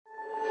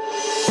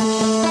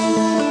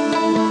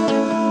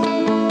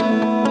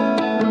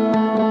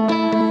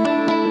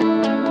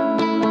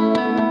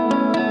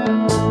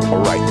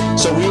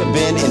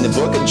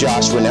book of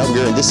Joshua. Now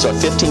this is our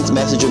 15th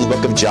message in the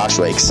book of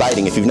Joshua.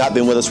 Exciting. If you've not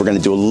been with us, we're going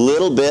to do a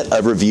little bit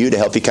of review to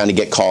help you kind of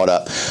get caught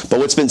up. But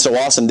what's been so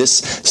awesome, this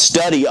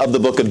study of the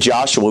book of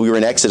Joshua, we were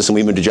in Exodus and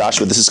we moved to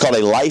Joshua. This is called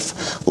A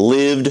Life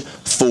Lived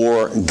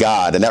for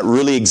God. And that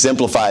really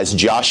exemplifies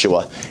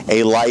Joshua,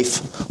 a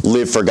life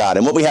lived for God.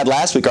 And what we had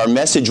last week, our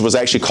message was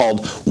actually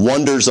called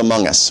Wonders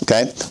Among Us.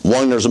 Okay?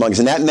 Wonders Among Us.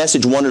 And that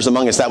message, Wonders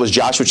Among Us, that was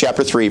Joshua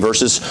chapter 3,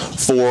 verses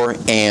 4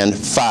 and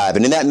 5.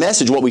 And in that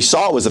message, what we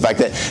saw was the fact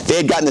that they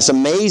had gotten this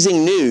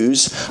amazing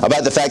news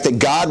about the fact that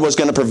God was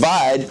going to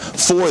provide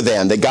for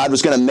them, that God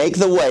was going to make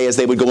the way as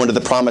they would go into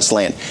the promised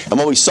land. And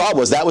what we saw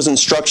was that was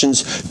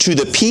instructions to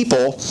the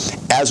people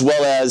as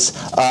well as,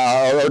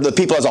 or the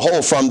people as a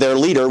whole from their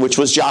leader, which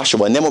was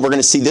Joshua. And then what we're going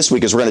to see this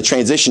week is we're going to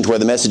transition to where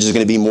the message is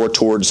going to be more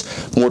towards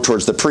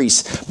the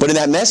priests. But in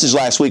that message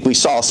last week, we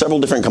saw several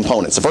different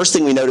components. The first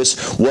thing we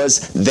noticed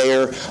was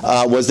their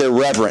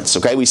reverence.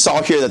 Okay, we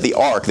saw here that the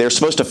ark, they're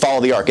supposed to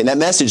follow the ark. In that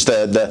message,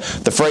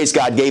 the phrase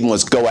God gave them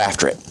was "Go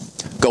after it."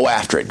 Go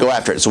after it. Go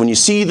after it. So when you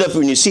see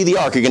the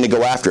ark, you're going to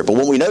go after it. But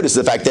what we notice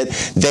is the fact that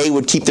they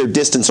would keep their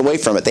distance away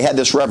from it. They had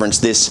this reverence,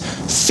 this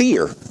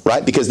fear,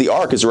 right? Because the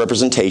ark is a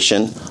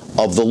representation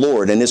of the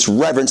Lord. And this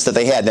reverence that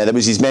they had. Now, there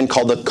was these men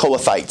called the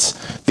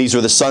Kohathites. These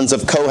were the sons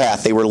of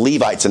Kohath. They were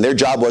Levites. And their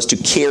job was to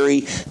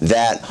carry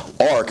that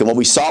ark. And what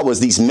we saw was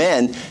these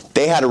men,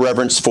 they had a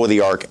reverence for the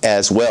ark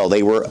as well.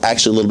 They were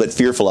actually a little bit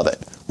fearful of it.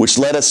 Which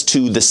led us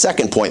to the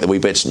second point that we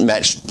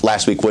matched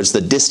last week was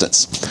the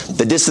distance.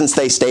 The distance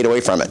they stayed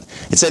away from it.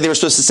 It said they were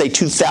supposed to stay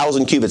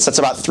 2,000 cubits. That's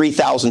about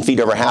 3,000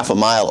 feet, over half a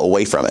mile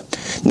away from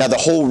it. Now, the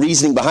whole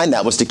reasoning behind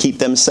that was to keep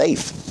them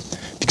safe.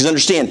 Because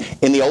understand,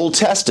 in the Old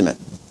Testament,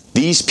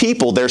 these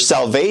people, their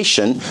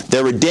salvation,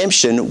 their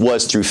redemption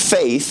was through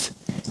faith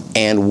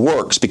and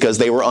works because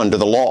they were under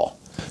the law.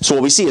 So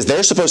what we see is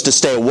they're supposed to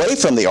stay away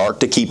from the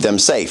ark to keep them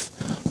safe.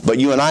 But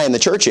you and I in the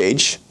church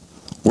age,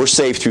 we're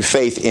saved through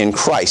faith in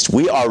Christ.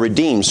 We are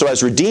redeemed. So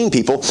as redeemed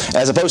people,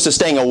 as opposed to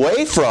staying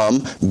away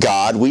from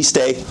God, we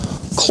stay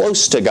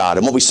close to God.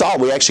 And what we saw,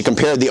 we actually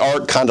compared the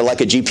ark kind of like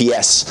a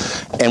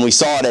GPS. And we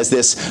saw it as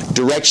this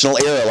directional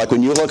arrow. Like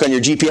when you look on your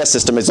GPS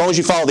system, as long as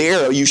you follow the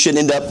arrow, you should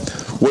end up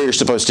where you're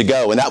supposed to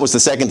go. And that was the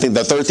second thing.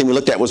 The third thing we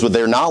looked at was with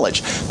their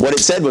knowledge. What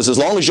it said was as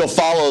long as you'll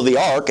follow the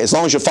ark, as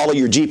long as you'll follow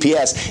your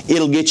GPS,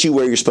 it'll get you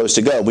where you're supposed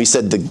to go. We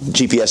said the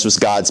GPS was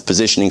God's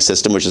positioning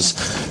system, which is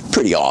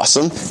pretty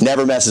awesome.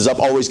 Never messes up,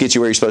 always gets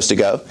you where you're supposed to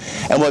go.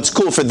 And what's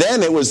cool for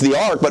them, it was the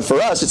ark, but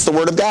for us, it's the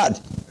Word of God.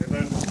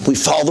 Amen. We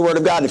follow the Word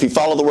of God. And if you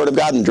follow the Word of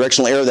God and the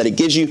directional arrow that it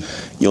gives you,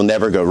 you'll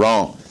never go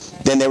wrong.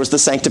 Then there was the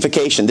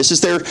sanctification. This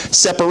is their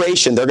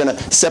separation. They're going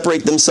to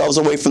separate themselves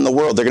away from the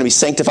world. They're going to be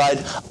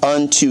sanctified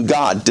unto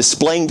God,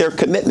 displaying their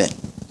commitment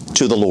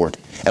to the Lord.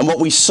 And what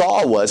we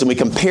saw was, and we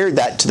compared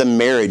that to the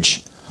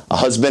marriage, a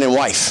husband and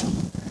wife.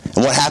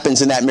 And what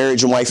happens in that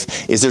marriage and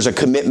wife is there's a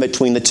commitment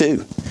between the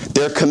two.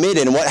 They're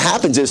committed. And what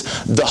happens is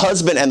the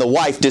husband and the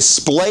wife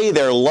display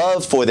their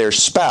love for their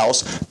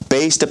spouse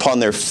based upon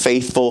their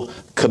faithful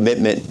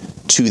commitment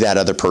to that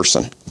other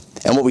person.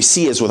 And what we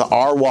see is with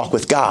our walk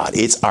with God,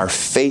 it's our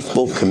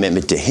faithful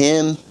commitment to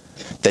Him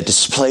that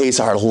displays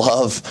our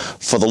love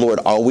for the Lord.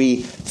 Are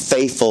we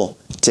faithful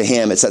to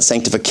Him? It's that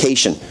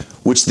sanctification,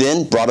 which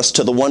then brought us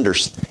to the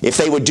wonders. If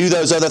they would do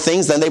those other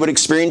things, then they would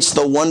experience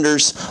the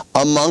wonders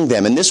among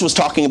them. And this was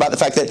talking about the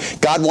fact that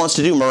God wants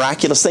to do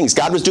miraculous things.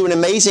 God was doing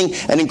amazing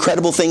and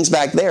incredible things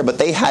back there, but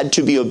they had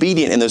to be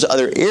obedient in those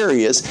other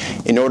areas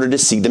in order to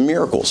see the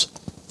miracles.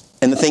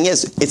 And the thing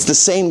is, it's the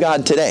same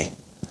God today.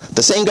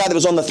 The same God that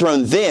was on the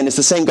throne then is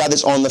the same God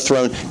that's on the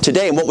throne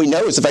today. And what we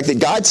know is the fact that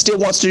God still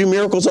wants to do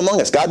miracles among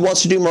us. God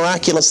wants to do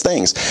miraculous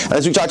things. And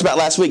as we talked about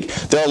last week,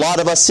 there are a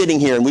lot of us sitting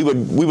here, and we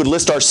would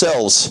list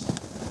ourselves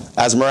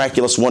as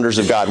miraculous wonders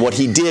of God. What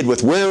He did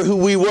with who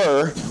we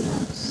were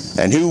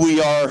and who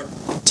we are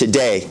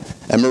today.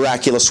 A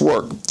miraculous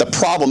work. The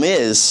problem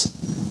is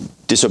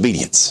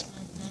disobedience.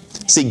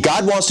 See,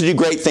 God wants to do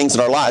great things in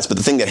our lives, but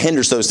the thing that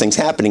hinders those things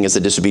happening is the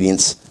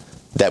disobedience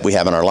that we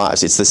have in our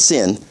lives. It's the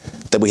sin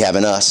that we have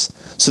in us.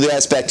 So the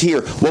aspect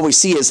here, what we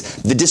see is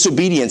the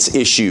disobedience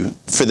issue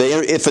for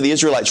the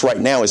Israelites right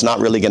now is not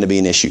really going to be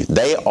an issue.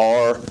 They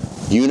are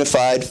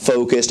unified,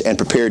 focused, and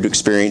prepared to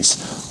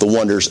experience the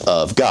wonders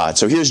of God.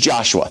 So here's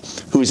Joshua,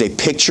 who is a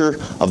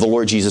picture of the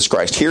Lord Jesus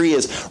Christ. Here he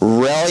is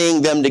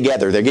rallying them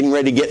together. They're getting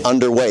ready to get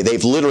underway.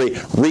 They've literally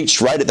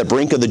reached right at the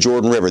brink of the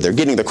Jordan River. They're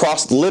getting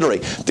across, literally,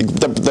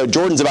 the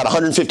Jordan's about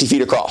 150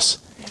 feet across.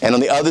 And on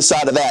the other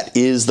side of that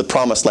is the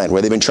promised land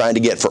where they've been trying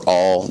to get for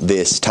all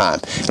this time.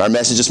 And our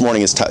message this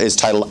morning is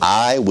titled,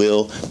 I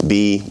Will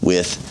Be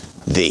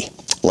With Thee.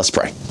 Let's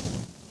pray.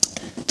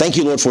 Thank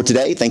you, Lord, for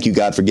today. Thank you,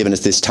 God, for giving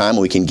us this time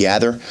where we can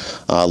gather,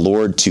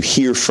 Lord, to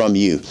hear from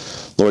you.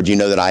 Lord, you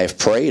know that I have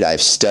prayed, I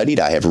have studied,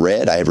 I have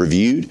read, I have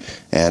reviewed.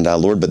 And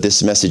Lord, but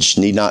this message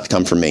need not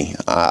come from me.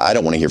 I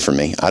don't want to hear from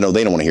me. They don't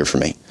want to hear from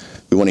me.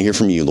 We want to hear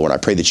from you, Lord. I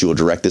pray that you will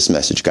direct this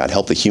message. God,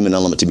 help the human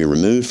element to be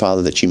removed,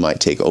 Father, that you might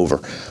take over.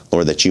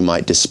 Lord, that you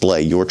might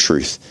display your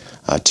truth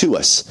to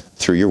us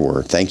through your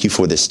word. Thank you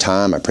for this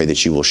time. I pray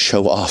that you will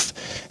show off.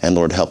 And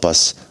Lord, help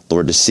us,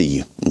 Lord, to see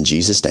you. In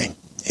Jesus' name,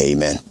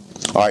 amen.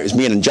 All right, it's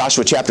me in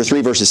Joshua chapter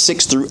 3, verses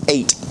 6 through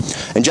 8.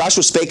 And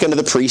Joshua spake unto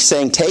the priests,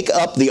 saying, take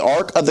up the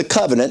ark of the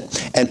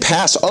covenant and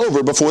pass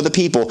over before the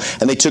people.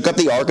 And they took up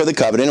the ark of the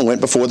covenant and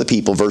went before the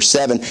people. Verse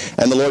 7,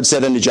 and the Lord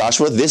said unto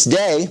Joshua, this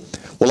day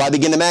will I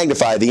begin to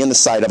magnify thee in the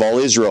sight of all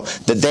Israel,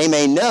 that they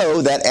may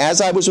know that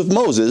as I was with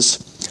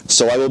Moses,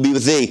 so I will be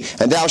with thee.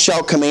 And thou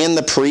shalt command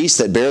the priests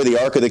that bear the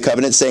ark of the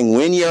covenant, saying,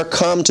 when ye are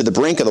come to the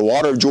brink of the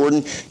water of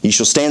Jordan, ye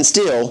shall stand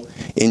still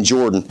in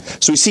Jordan.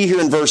 So we see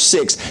here in verse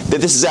 6 that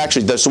this is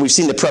actually, so we've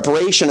seen the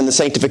preparation and the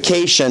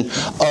sanctification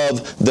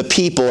of the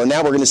people, and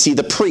now we're going to see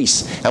the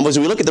priests. And as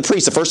we look at the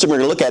priests, the first thing we're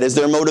going to look at is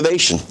their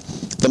motivation.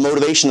 The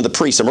motivation of the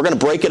priests. And we're going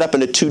to break it up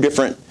into two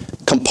different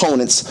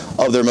components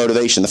of their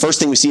motivation. The first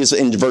thing we see is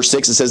in verse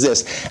 6, it says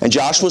this, and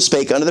Joshua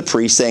spake unto the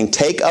priests, saying,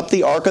 take up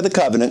the ark of the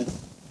covenant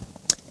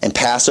and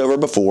pass over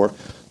before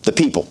the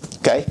people.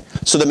 Okay?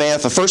 So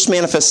the first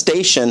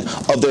manifestation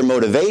of their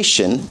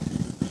motivation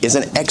is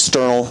an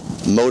external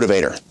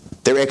motivator.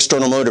 Their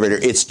external motivator.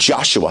 It's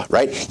Joshua,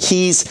 right?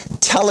 He's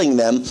telling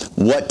them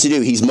what to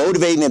do. He's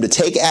motivating them to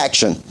take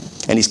action.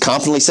 And he's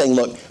confidently saying,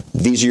 look,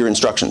 these are your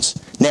instructions.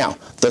 Now,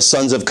 the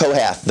sons of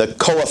Kohath, the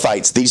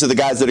Kohathites, these are the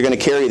guys that are going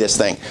to carry this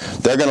thing.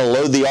 They're going to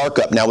load the ark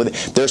up. Now,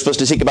 they're supposed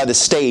to take it by the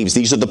staves.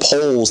 These are the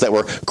poles that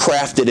were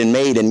crafted and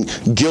made and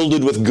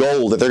gilded with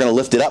gold that they're going to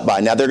lift it up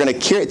by. Now, they're going to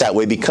carry it that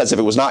way because if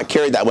it was not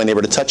carried that way and they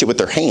were to touch it with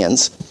their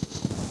hands,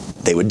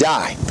 they would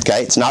die.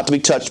 Okay? It's not to be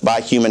touched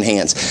by human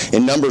hands.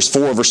 In Numbers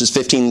 4, verse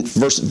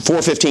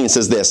 4:15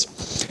 says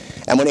this,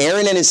 and when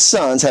Aaron and his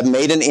sons have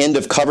made an end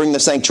of covering the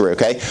sanctuary,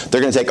 okay,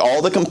 they're going to take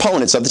all the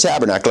components of the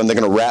tabernacle and they're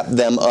going to wrap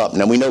them up.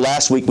 Now, we know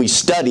last week we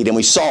studied and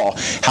we saw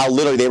how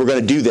literally they were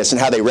going to do this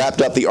and how they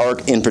wrapped up the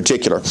ark in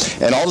particular.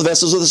 And all the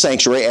vessels of the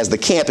sanctuary as the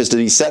camp is to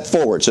be set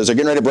forward. So as they're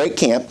getting ready to break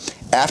camp,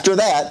 after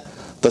that,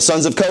 the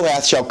sons of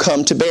Kohath shall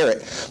come to bear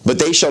it, but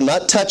they shall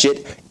not touch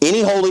it,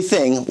 any holy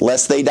thing,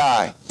 lest they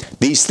die.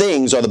 These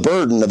things are the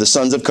burden of the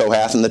sons of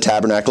Kohath in the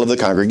tabernacle of the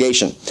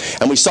congregation.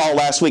 And we saw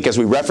last week as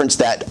we referenced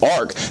that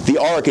ark, the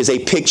ark is a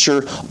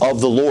picture of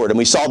the Lord. And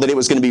we saw that it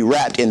was going to be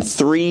wrapped in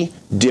 3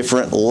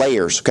 different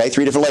layers. Okay,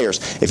 3 different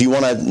layers. If you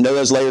want to know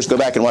those layers, go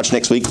back and watch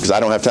next week because I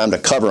don't have time to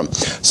cover them.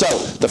 So,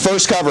 the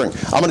first covering,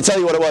 I'm going to tell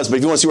you what it was, but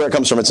if you want to see where it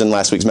comes from, it's in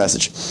last week's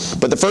message.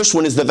 But the first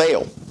one is the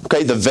veil.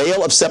 Okay, the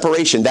veil of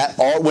separation.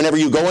 Whenever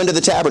you go into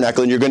the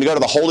tabernacle and you're going to go to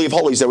the Holy of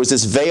Holies, there was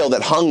this veil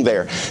that hung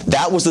there.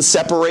 That was the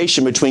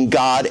separation between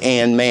God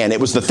and man. It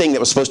was the thing that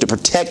was supposed to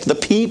protect the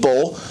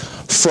people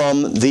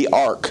from the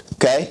ark.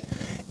 Okay?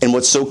 And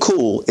what's so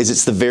cool is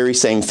it's the very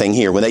same thing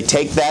here. When they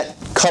take that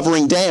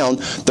covering down,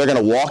 they're going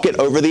to walk it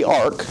over the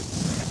ark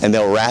and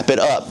they'll wrap it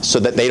up so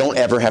that they don't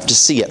ever have to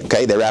see it.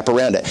 Okay? They wrap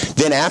around it.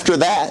 Then after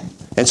that,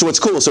 and so it's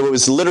cool. So it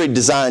was literally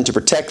designed to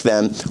protect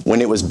them when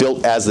it was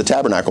built as the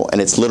tabernacle.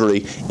 And it's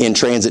literally in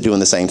transit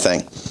doing the same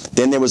thing.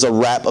 Then there was a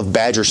wrap of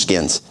badger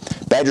skins.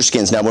 Badger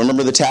skins. Now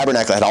remember the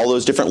tabernacle had all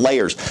those different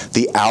layers.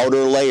 The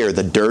outer layer,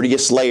 the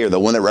dirtiest layer,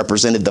 the one that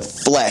represented the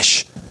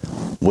flesh,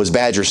 was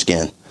badger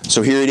skin.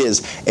 So here it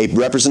is, a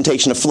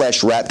representation of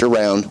flesh wrapped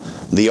around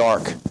the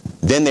ark.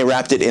 Then they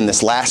wrapped it in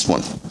this last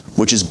one,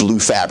 which is blue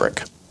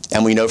fabric.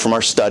 And we know from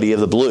our study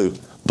of the blue,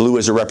 blue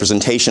is a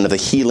representation of the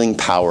healing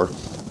power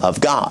of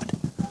God.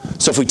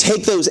 So if we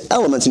take those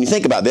elements and you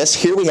think about this,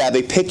 here we have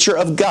a picture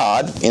of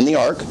God in the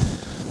ark,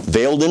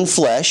 veiled in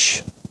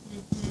flesh,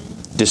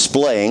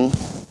 displaying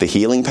the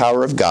healing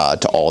power of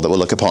God to all that will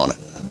look upon it.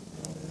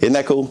 Isn't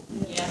that cool?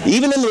 Yeah.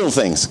 Even in little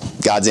things,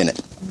 God's in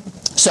it.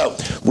 So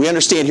we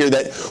understand here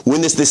that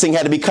when this thing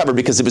had to be covered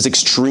because it was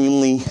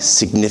extremely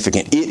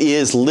significant. It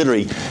is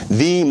literally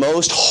the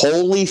most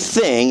holy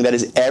thing that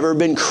has ever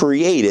been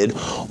created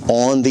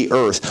on the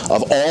earth.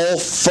 Of all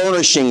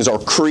furnishings or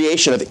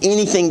creation of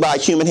anything by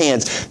human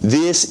hands,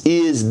 this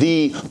is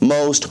the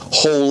most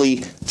holy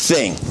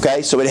thing.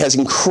 Okay, so it has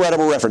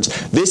incredible reference.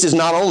 This is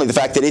not only the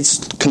fact that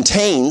it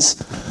contains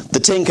the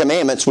 10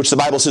 Commandments, which the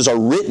Bible says are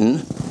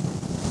written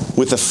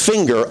with the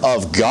finger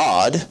of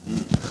God.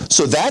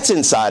 So that's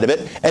inside of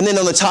it. And then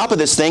on the top of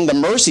this thing, the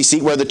mercy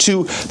seat where the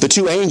two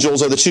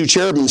angels or the 2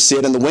 cherubim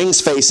sit and the wings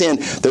face in,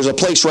 there's a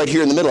place right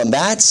here in the middle. And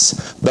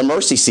that's the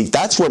mercy seat.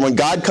 That's where when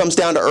God comes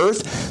down to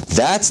earth,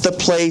 that's the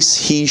place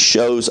he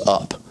shows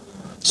up.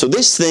 So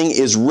this thing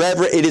is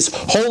it is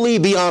holy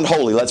beyond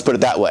holy. Let's put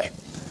it that way.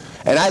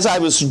 And as I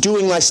was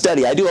doing my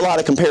study, I do a lot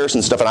of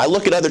comparison stuff, and I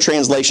look at other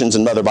translations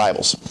in other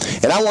Bibles.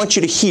 And I want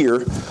you to hear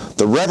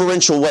the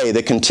reverential way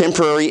the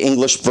contemporary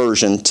English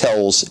version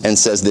tells and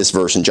says this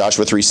verse in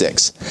Joshua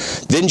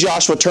 3:6. Then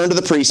Joshua turned to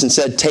the priest and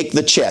said, take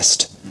the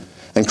chest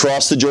and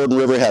cross the Jordan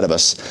River ahead of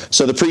us.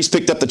 So the priest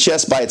picked up the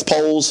chest by its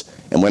poles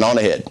and went on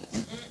ahead.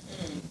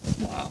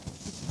 Wow.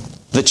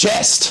 The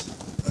chest.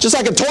 Just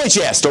like a toy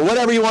chest or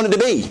whatever you want it to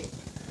be.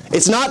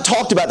 It's not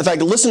talked about the fact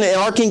that, listen, in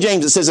our King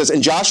James it says this,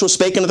 and Joshua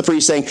spake unto the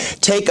priest, saying,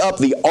 take up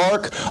the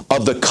ark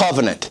of the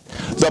covenant,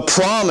 the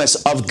promise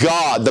of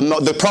God,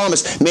 the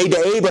promise made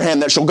to Abraham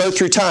that shall go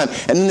through time.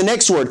 And then the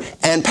next word,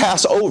 and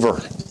pass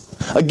over.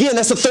 Again,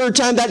 that's the third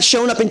time that's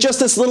shown up in just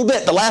this little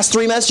bit. The last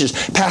 3 messages.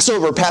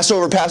 Passover,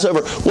 Passover,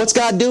 Passover. What's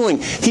God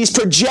doing? He's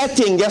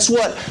projecting, guess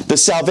what? The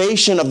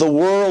salvation of the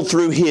world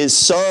through His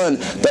Son,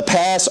 the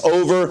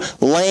Passover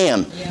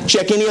Lamb. Yeah.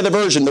 Check any other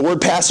version. The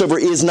word Passover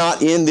is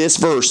not in this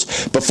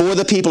verse. Before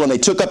the people, and they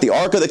took up the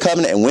Ark of the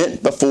Covenant and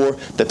went before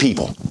the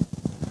people.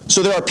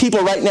 So there are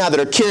people right now that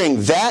are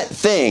carrying that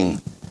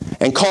thing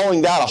and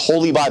calling that a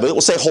Holy Bible. It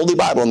will say Holy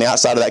Bible on the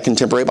outside of that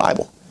contemporary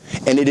Bible.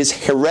 And it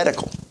is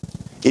heretical.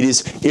 It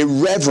is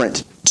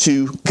irreverent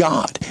to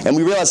God. And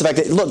we realize the fact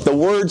that, look, the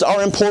words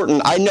are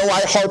important. I know I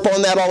harp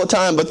on that all the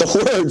time, but the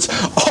words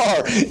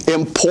are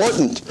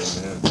important.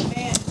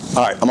 Amen.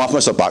 All right, I'm off my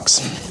soapbox.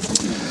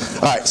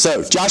 All right,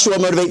 so Joshua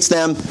motivates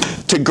them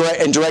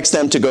and directs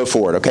them to go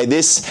forward, okay?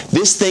 This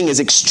thing is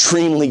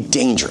extremely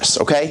dangerous,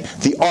 okay?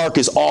 The ark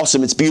is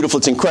awesome, it's beautiful,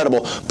 it's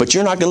incredible, but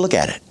you're not going to look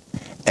at it.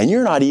 And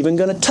you're not even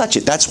going to touch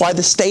it. That's why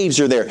the staves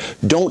are there.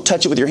 Don't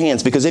touch it with your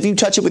hands, because if you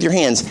touch it with your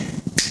hands,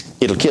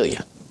 it'll kill you.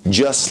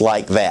 Just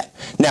like that.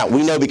 Now,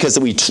 we know because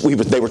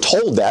they were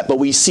told that, but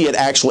we see an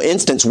actual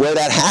instance where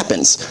that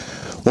happens.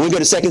 When we go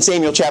to 2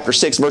 Samuel chapter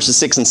 6, verses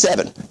 6 and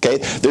 7, okay,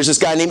 there's this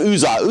guy named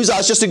Uzzah.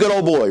 Uzzah's just a good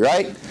old boy,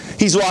 right?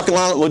 He's walking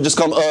along, we'll just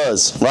call him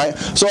Uz, right?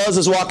 So Uz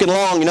is walking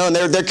along, and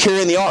they're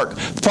carrying the ark.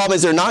 The problem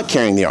is they're not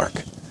carrying the ark.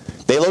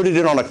 They loaded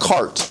it on a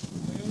cart,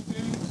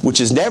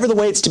 which is never the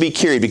way it's to be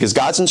carried, because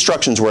God's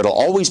instructions were it'll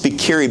always be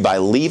carried by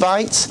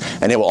Levites,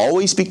 and it will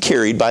always be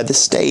carried by the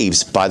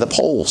staves, by the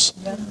poles.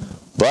 Yeah.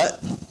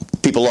 But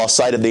people lost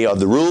sight of the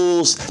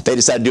rules. They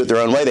decided to do it their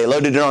own way. They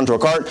loaded it onto a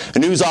cart,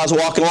 and Uzzah's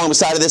walking along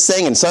beside of this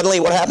thing, and suddenly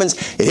what happens?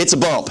 It hits a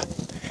bump,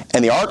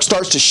 and the ark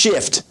starts to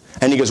shift,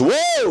 and he goes,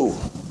 whoa!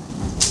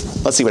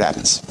 Let's see what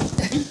happens.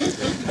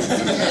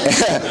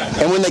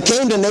 And when they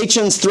came to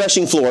Nachon's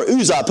threshing floor,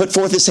 Uzzah put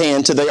forth his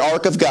hand to the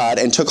ark of God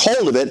and took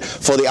hold of it,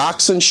 for the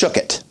oxen shook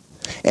it.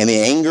 And the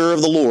anger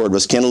of the Lord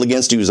was kindled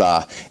against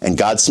Uzzah, and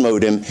God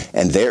smote him,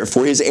 and there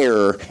for his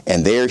error,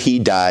 and there he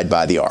died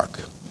by the ark.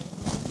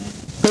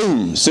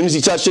 Boom! As soon as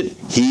he touched it,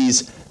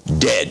 he's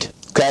dead.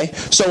 Okay?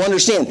 So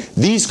understand,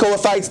 these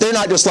Kohathites, they're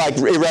not just like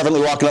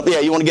irreverently walking up, yeah,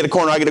 you want to get a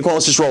corner, I get a corner,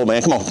 let's just roll,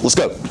 man. Come on, let's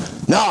go.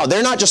 No,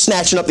 they're not just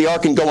snatching up the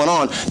ark and going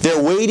on.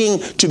 They're waiting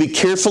to be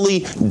carefully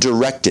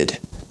directed.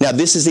 Now,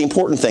 this is the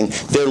important thing.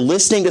 They're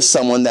listening to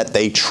someone that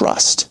they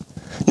trust.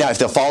 Now, if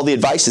they'll follow the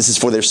advice, this is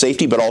for their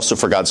safety, but also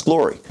for God's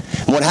glory.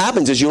 And what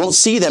happens is you don't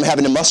see them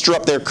having to muster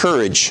up their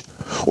courage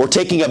or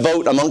taking a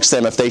vote amongst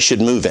them if they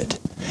should move it.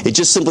 It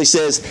just simply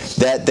says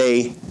that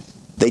they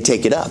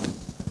take it up.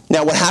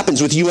 Now, what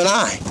happens with you and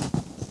I?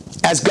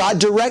 As God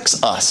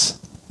directs us,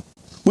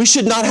 we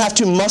should not have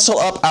to muscle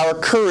up our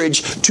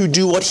courage to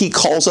do what He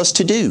calls us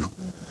to do.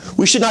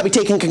 We should not be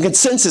taking a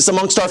consensus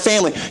amongst our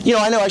family.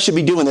 I know I should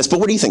be doing this, but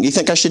what do you think? Do you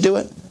think I should do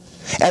it?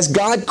 As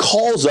God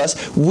calls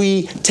us,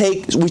 we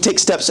take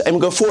steps and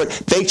we go forward.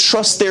 They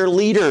trust their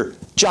leader,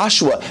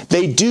 Joshua.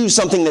 They do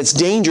something that's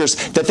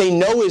dangerous, that they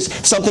know is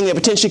something that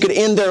potentially could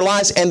end their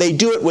lives, and they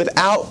do it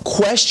without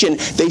question.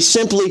 They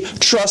simply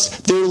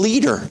trust their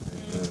leader.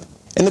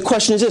 And the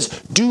question is this: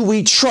 do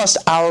we trust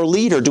our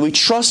leader? Do we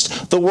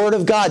trust the Word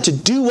of God to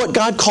do what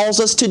God calls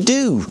us to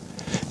do?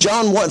 1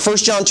 John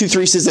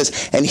 2:3 says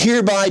this, and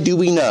hereby do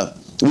we know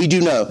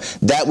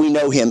that we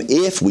know Him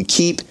if we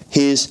keep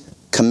His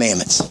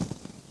commandments.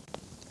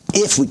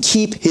 If we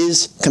keep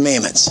His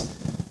commandments.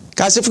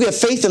 Guys, if we have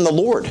faith in the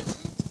Lord,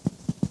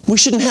 we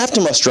shouldn't have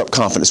to muster up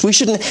confidence. We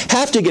shouldn't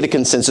have to get a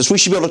consensus. We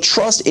should be able to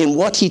trust in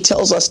what He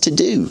tells us to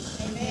do.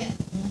 Amen.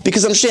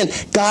 Because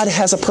understand, God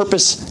has a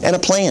purpose and a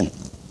plan.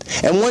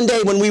 And one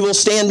day when we will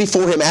stand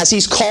before Him, as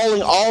He's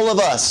calling all of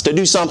us to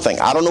do something.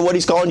 I don't know what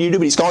He's calling you to do,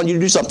 but He's calling you to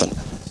do something.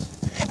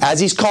 As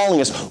He's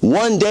calling us,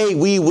 one day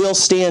we will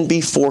stand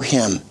before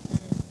Him.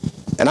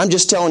 And I'm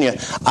just telling you,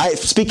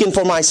 speaking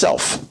for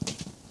myself,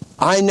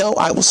 I know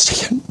I will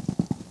stand.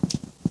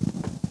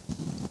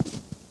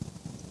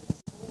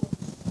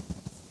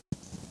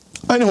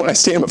 I know when I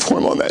stand before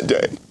Him on that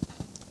day,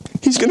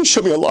 He's going to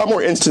show me a lot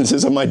more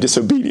instances of my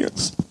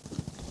disobedience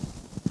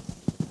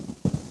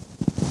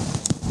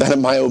than of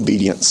my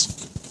obedience.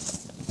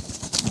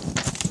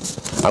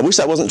 I wish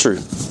that wasn't true,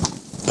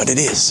 but it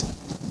is.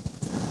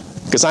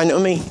 Because I know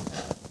me,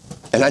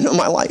 and I know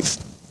my life.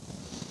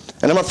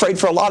 And I'm afraid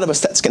for a lot of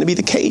us that's going to be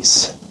the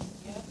case.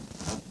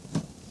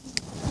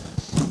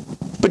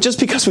 But just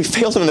because we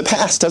failed Him in the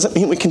past doesn't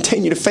mean we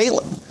continue to fail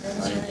Him.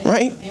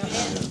 Right?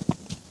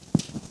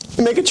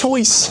 We make a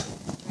choice.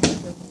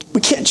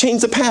 We can't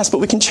change the past, but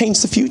we can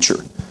change the future.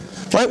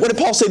 Right? What did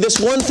Paul say? This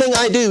one thing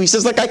I do. He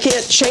says, I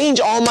can't change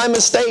all my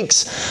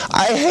mistakes.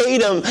 I hate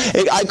them.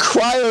 I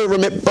cry over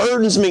them. It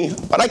burdens me.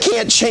 But I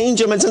can't change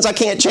them. And since I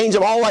can't change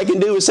them, all I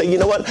can do is say, you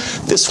know what?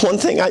 This one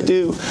thing I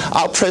do,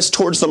 I'll press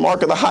towards the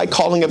mark of the high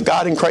calling of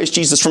God in Christ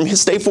Jesus. From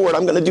this day forward,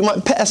 I'm going to do my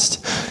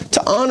best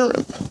to honor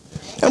Him.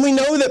 And we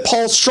know that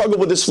Paul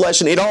struggled with his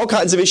flesh and ate all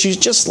kinds of issues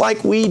just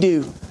like we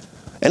do.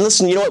 And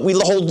listen, you know what? We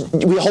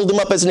hold him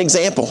up as an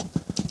example.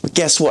 But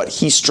guess what?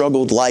 He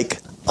struggled like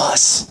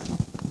us.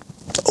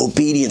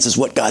 Obedience is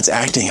what God's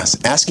asking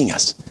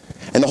us.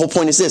 And the whole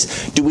point is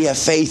this: do we have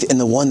faith in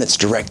the one that's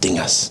directing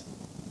us?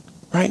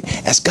 right?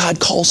 As God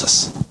calls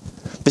us.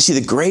 But see,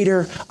 the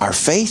greater our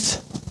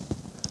faith,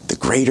 the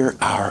greater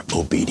our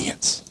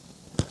obedience.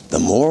 The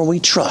more we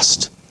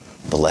trust,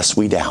 the less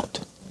we doubt.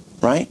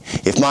 Right?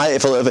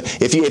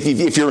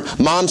 If your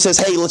mom says,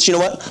 hey,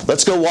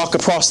 let's go walk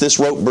across this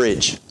rope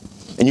bridge,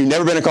 and you've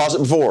never been across it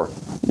before.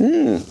 I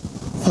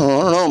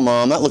don't know,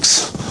 Mom. That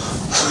looks,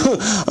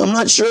 I'm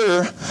not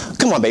sure.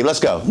 Come on, babe, let's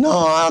go. No,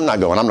 I'm not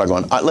going.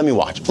 Let me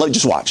watch.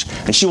 Just watch.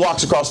 And she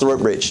walks across the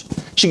rope bridge.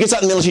 She gets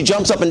out in the middle, she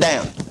jumps up and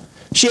down.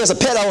 She has a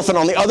pet elephant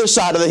on the other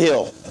side of the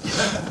hill.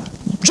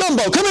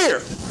 Jumbo, come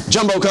here.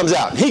 Jumbo comes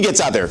out. He gets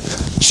out there,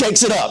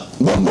 shakes it up.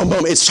 Boom, boom,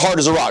 boom. It's hard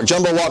as a rock.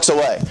 Jumbo walks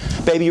away.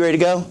 Baby, you ready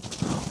to go?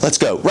 Let's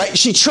go. Right?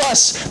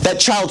 That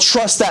child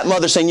trusts that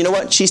mother saying, you know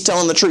what? She's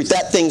telling the truth.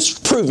 That thing's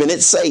proven.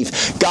 It's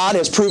safe. God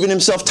has proven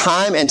himself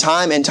time and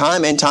time and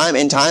time and time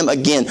and time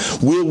again.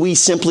 Will we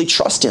simply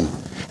trust him?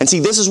 And see,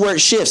 this is where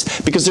it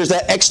shifts, because there's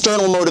that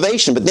external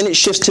motivation, but then it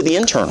shifts to the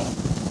internal.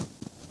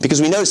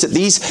 Because we notice that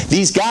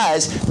these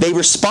guys, they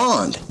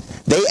respond.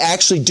 They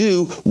actually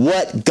do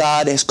what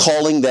God is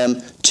calling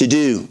them to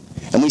do.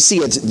 And we see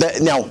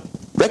now,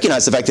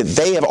 recognize the fact that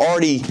they have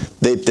already,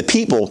 the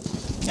people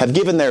have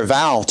given their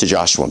vow to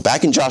Joshua.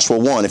 Back in Joshua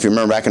 1, if you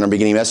remember back in our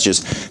beginning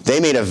messages, they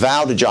made a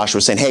vow to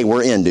Joshua saying, hey,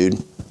 we're in,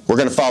 dude. We're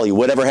going to follow you,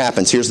 whatever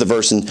happens. Here's the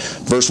verse in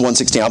verse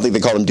 116. I don't think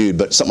they called him dude,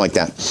 but something like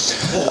that.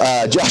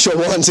 Joshua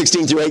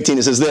 1:16 through 18,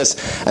 it says this,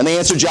 and they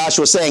answered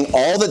Joshua, saying,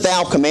 all that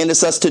thou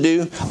commandest us to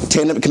do,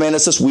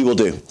 we will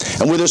do.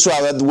 And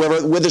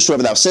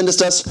whithersoever thou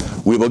sendest us,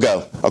 we will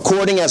go.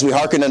 According as we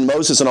hearken unto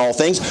Moses in all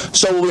things,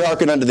 so will we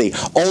hearken unto thee.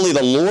 Only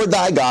the Lord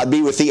thy God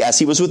be with thee, as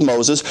he was with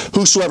Moses.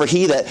 Whosoever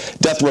he that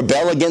doth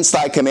rebel against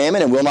thy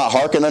commandment, and will not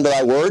hearken unto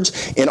thy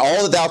words, in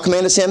all that thou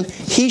commandest him,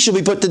 he shall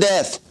be put to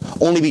death.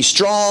 Only be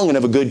strong and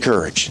of a good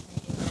courage.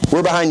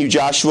 We're behind you,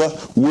 Joshua.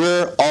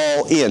 We're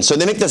all in. So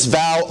they make this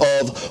vow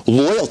of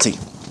loyalty.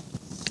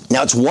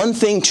 Now, it's one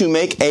thing to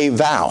make a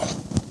vow,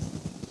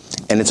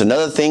 and it's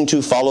another thing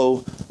to follow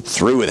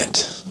through with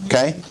it.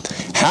 Okay?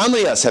 How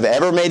many of us have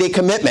ever made a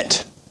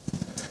commitment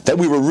that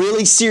we were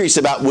really serious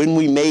about when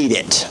we made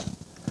it,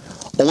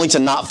 only to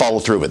not follow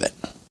through with it?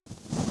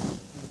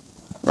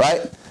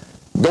 Right?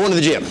 Going to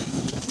the gym.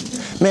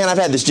 Man, I've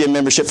had this gym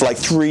membership for like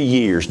 3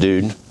 years,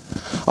 dude.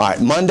 All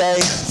right, Monday,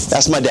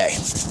 that's my day.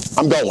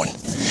 I'm going.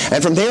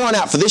 And from there on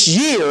out, for this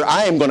year,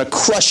 I am going to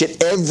crush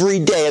it every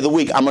day of the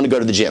week. I'm going to go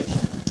to the gym.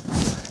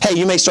 Hey,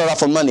 you may start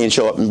off on Monday and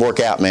show up and work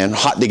out, man.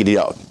 Hot diggity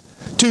dog.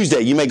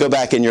 Tuesday, you may go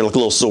back and you're like a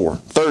little sore.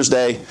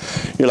 Thursday,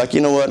 you're like,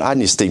 you know what? I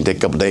need to take a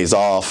couple days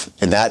off.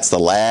 And that's the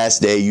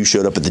last day you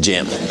showed up at the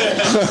gym.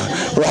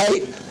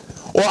 Right?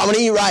 Or I'm going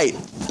to eat right.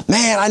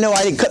 Man, I know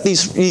I didn't cut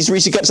these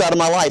Reese Cups out of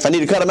my life. I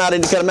need to cut them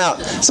out.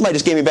 Somebody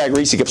just gave me a bag of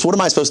Reese Cups. What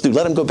am I supposed to do?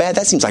 Let them go bad?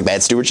 That seems like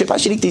bad stewardship. I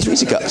should eat these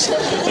Reese Cups.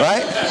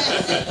 Right?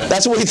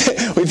 That's what we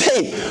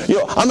think. You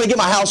know, I'm going to get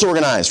my house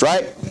organized,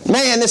 right?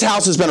 Man, this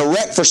house has been a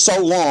wreck for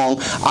so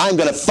long. I'm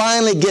going to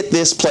finally get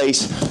this place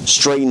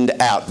straightened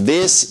out.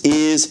 This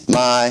is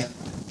my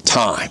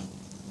time.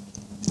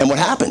 And what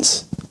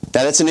happens?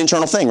 Now, that's an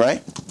internal thing,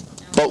 right?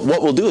 But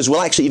what we'll do is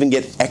we'll actually even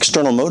get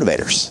external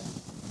motivators.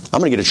 I'm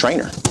going to get a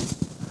trainer.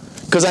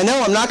 Because I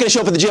know I'm not going to show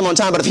up at the gym on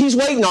time, but if he's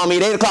waiting on me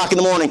at 8 o'clock in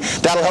the morning,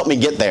 that'll help me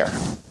get there.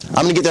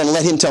 I'm going to get there and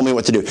let him tell me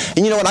what to do. And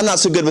you know what? I'm not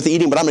so good with the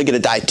eating, but I'm going to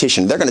get a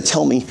dietitian. They're going to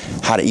tell me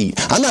how to eat.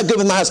 I'm not good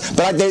with my house,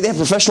 but they have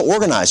professional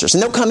organizers,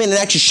 and they'll come in and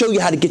actually show you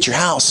how to get your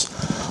house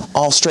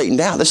all straightened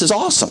out. This is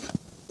awesome.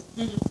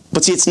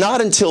 But see, it's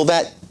not until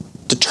that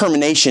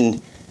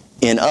determination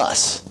in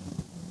us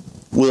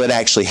will it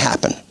actually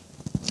happen.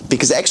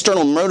 Because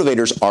external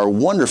motivators are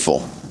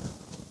wonderful,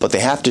 but they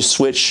have to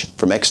switch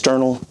from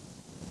external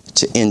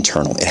to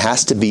internal. It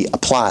has to be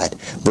applied.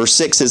 Verse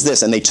 6 says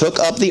this, and they took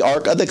up the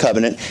ark of the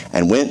covenant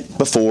and went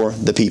before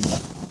the people.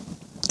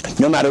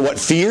 No matter what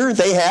fear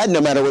they had,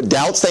 no matter what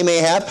doubts they may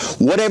have,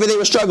 whatever they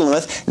were struggling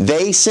with,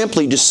 they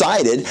simply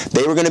decided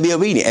they were going to be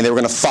obedient and they were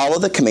going to follow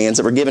the commands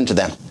that were given to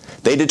them.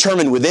 They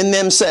determined within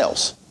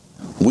themselves,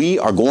 we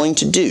are going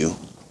to do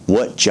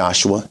what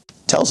Joshua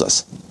tells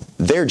us.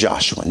 Their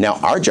Joshua. Now,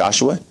 our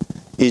Joshua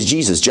is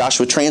Jesus.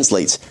 Joshua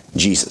translates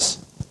Jesus.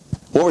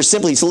 What we're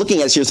simply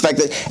looking at here is the fact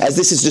that as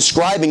this is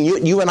describing,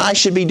 you and I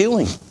should be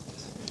doing.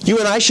 You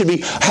and I should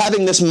be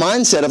having this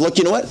mindset of, look,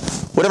 you know what?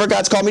 Whatever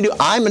God's called me to do,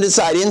 I'm going to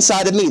decide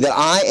inside of me that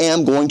I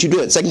am going to do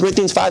it. 2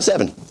 Corinthians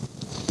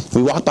 5:7.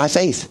 We walk by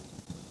faith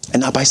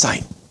and not by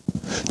sight.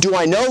 Do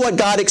I know what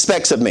God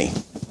expects of me?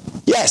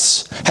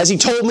 Yes. Has he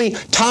told me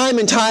time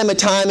and time and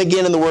time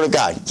again in the Word of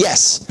God?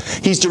 Yes.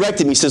 He's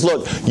directed me. He says,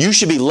 look, you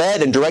should be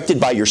led and directed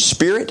by your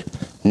spirit,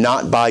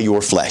 not by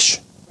your flesh.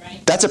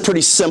 That's a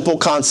pretty simple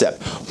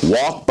concept.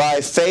 Walk by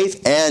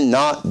faith and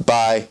not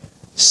by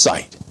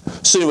sight.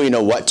 So we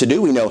know what to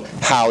do. We know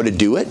how to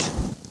do it.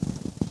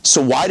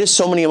 So why do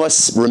so many of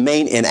us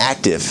remain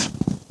inactive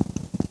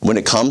when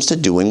it comes to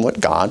doing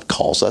what God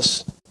calls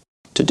us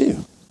to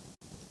do?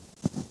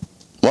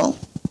 Well,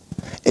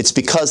 it's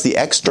because the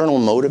external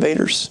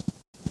motivators,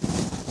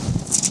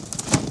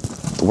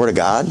 the Word of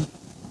God,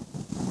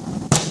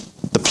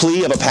 the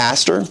plea of a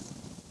pastor,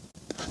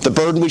 The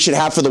burden we should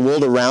have for the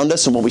world around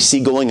us and what we see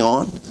going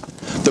on.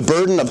 The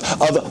burden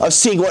of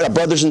seeing what our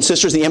brothers and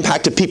sisters, the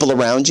impact of people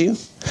around you.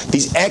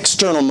 These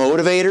external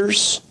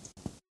motivators,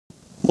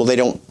 well, they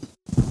don't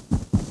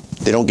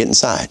get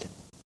inside.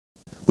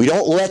 We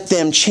don't let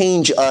them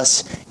change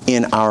us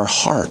in our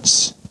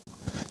hearts.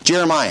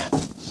 Jeremiah.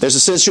 There's a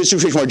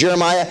situation where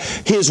Jeremiah,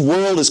 his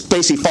world is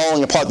basically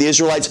falling apart. The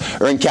Israelites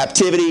are in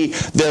captivity.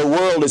 Their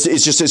world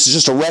is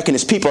just a wreck, and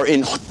his people are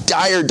in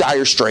dire,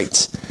 dire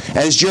straits. And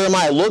as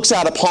Jeremiah looks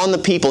out upon the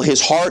people,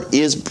 his heart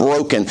is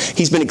broken.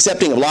 He's been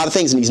accepting a lot of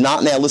things, and he's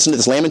not now. Listen to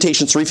this,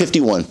 Lamentations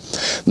 3:51.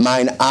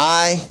 Mine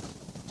eye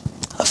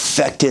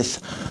affecteth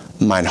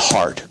mine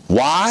heart.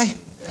 Why?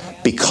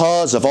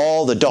 Because of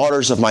all the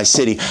daughters of my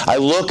city. I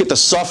look at the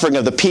suffering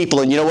of the people,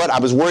 and you know what? I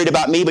was worried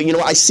about me, but you know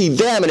what? I see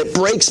them, and it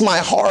breaks my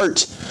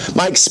heart.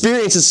 My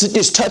experience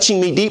is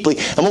touching me deeply.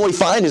 And what we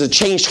find is a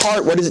changed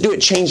heart. What does it do?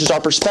 It changes our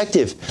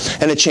perspective.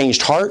 And a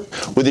changed heart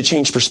with a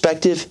changed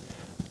perspective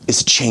is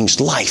a changed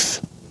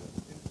life.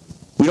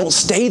 We don't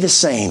stay the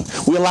same.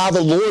 We allow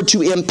the Lord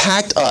to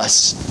impact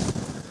us.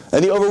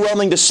 And the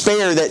overwhelming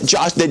despair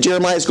that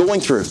Jeremiah is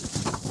going through.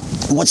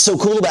 And what's so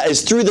cool about it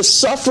is through the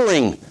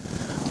suffering,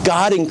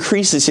 God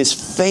increases his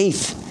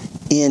faith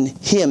in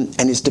him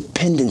and his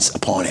dependence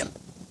upon him.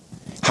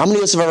 How many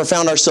of us have ever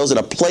found ourselves at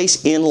a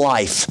place in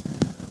life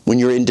when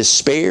you're in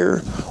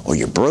despair or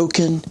you're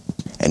broken,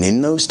 and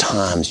in those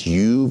times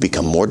you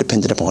become more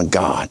dependent upon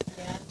God?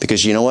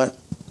 Because you know what?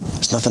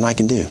 There's nothing I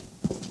can do.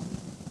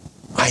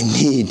 I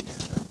need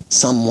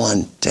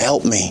someone to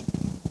help me.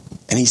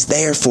 And he's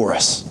there for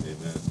us.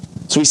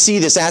 So we see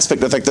this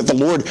aspect of the fact that the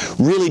Lord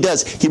really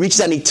does. He reaches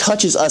out and he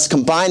touches us,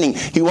 combining.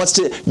 He wants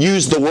to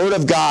use the Word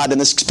of God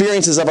and the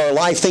experiences of our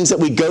life, things that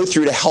we go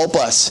through to help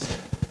us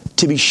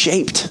to be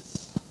shaped.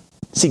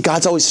 See,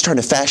 God's always trying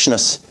to fashion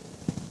us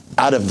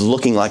out of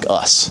looking like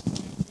us.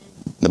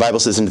 The Bible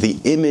says, into the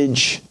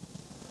image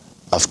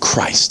of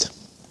Christ.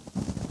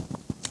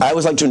 I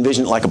always like to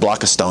envision it like a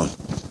block of stone.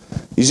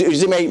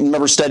 You may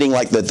remember studying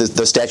like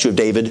the statue of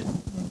David,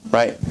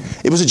 right?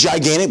 It was a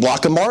gigantic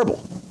block of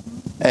marble.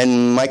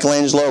 And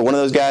Michelangelo, or one of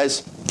those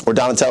guys, or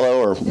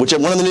Donatello, or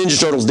whichever one of the Ninja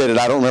Turtles did it,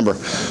 I don't remember.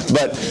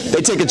 But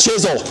they take a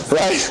chisel,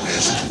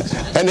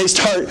 right? And they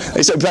start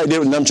probably did it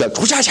with nunchucks.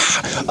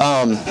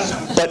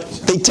 But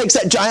they takes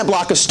that giant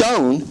block of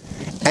stone,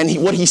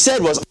 and what he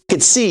said was, I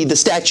could see the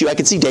statue, I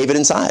could see David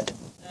inside.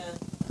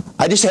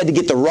 I just had to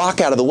get the rock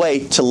out of the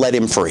way to let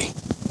him free.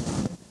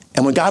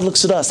 And when God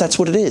looks at us, that's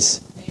what it is.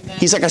 Amen.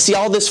 He's like, I see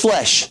all this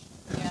flesh,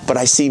 but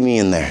I see me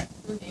in there.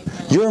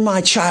 You're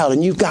my child,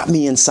 and you've got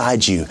me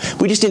inside you.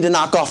 We just need to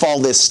knock off all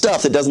this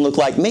stuff that doesn't look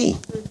like me.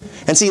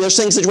 And see, there's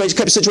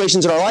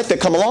situations in our life that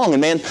come along,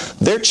 and man,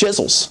 they're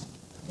chisels.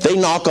 They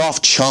knock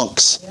off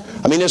chunks.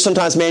 I mean, there's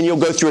sometimes, man, you'll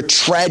go through a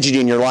tragedy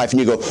in your life,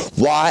 and you go,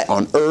 why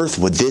on earth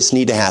would this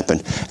need to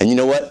happen? And you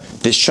know what?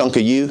 This chunk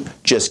of you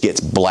just gets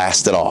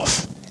blasted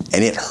off,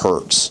 and it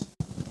hurts.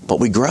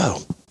 But we grow.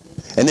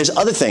 And there's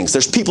other things.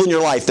 There's people in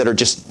your life that are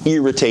just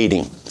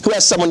irritating. Who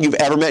has someone you've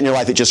ever met in your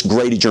life that just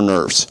grated your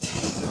nerves?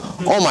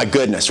 Oh my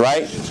goodness,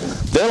 right?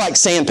 They're like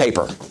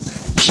sandpaper.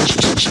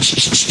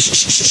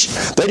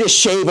 They're just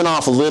shaving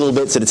off little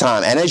bits at a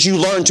time. And as you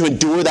learn to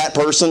endure that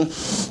person,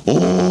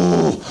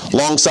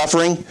 long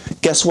suffering,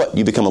 guess what?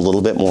 You become a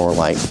little bit more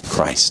like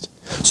Christ.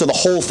 So the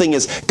whole thing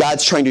is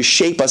God's trying to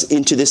shape us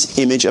into this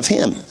image of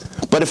him.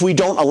 But if we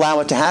don't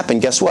allow it to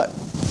happen, guess what?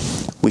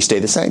 We stay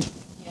the same.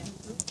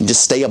 You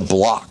just stay a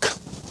block.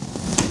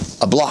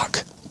 A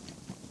block.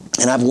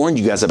 And I've warned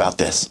you guys about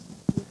this.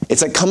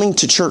 It's like coming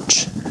to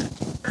church.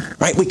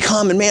 Right? We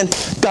come and man,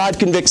 God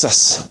convicts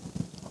us.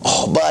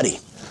 Oh, buddy.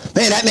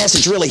 Man, that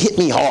message really hit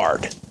me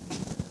hard.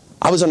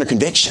 I was under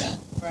conviction.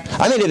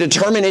 I made a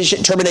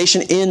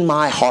determination in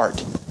my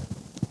heart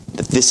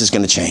that this is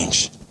going to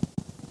change.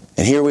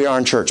 And here we are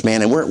in church,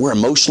 man, and we're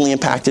emotionally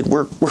impacted.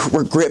 We're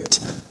gripped.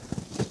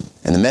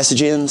 And the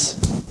message ends.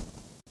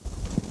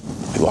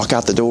 We walk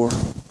out the door.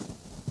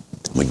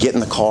 We get in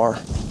the car.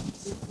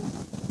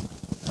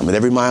 And with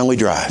every mile we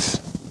drive,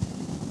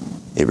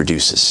 it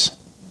reduces.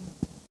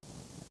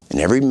 And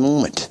every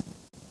moment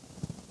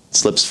it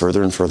slips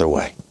further and further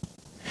away.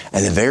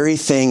 And the very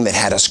thing that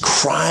had us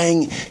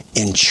crying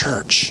in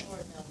church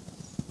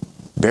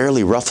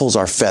barely ruffles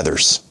our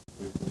feathers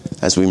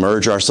as we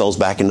merge ourselves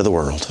back into the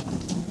world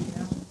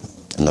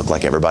and look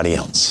like everybody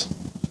else.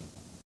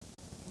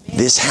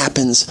 This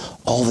happens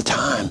all the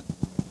time.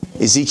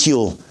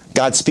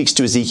 God speaks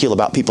to Ezekiel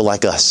about people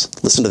like us.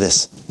 Listen to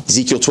this.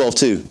 Ezekiel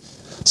 12:2.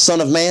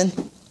 Son of man,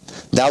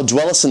 thou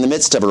dwellest in the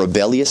midst of a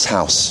rebellious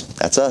house.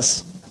 That's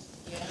us.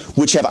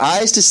 Which have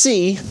eyes to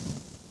see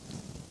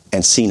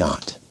and see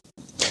not.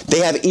 They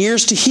have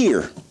ears to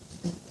hear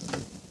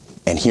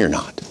and hear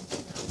not.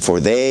 For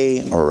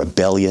they are a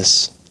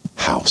rebellious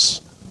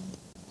house.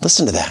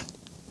 Listen to that.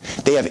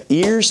 They have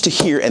ears to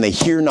hear and they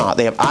hear not.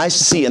 They have eyes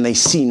to see and they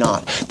see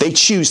not. They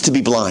choose to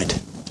be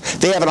blind.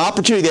 They have an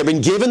opportunity. They've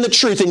been given the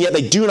truth and yet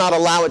they do not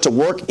allow it to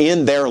work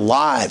in their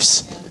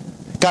lives.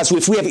 Guys,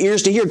 if we have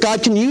ears to hear,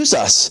 God can use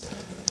us.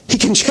 He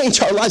can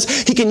change our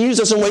lives. He can use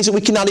us in ways that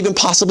we cannot even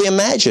possibly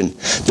imagine.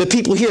 The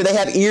people here, they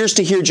have ears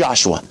to hear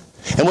Joshua.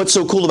 And what's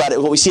so cool about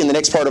it, what we see in the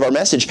next part of our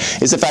message,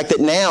 is the fact that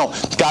now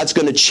God's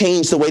going to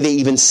change the way they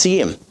even see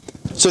him.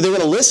 So they're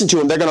going to listen to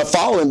him, they're going to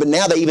follow him, but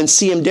now they even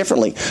see him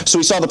differently. So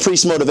we saw the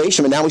priest's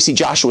motivation, but now we see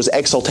Joshua's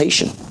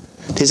exaltation.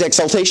 His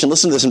exaltation,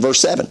 listen to this in verse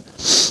 7.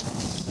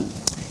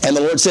 And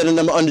the Lord said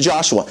unto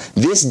Joshua,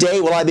 this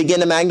day will I begin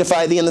to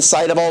magnify thee in the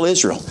sight of all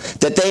Israel,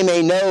 that they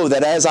may know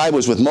that as I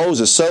was with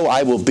Moses, so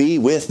I will be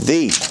with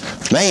thee.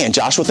 Man,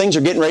 Joshua, things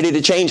are getting ready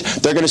to change.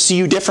 They're going to see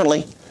you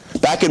differently.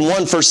 Back in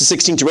 1 verses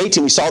 16 through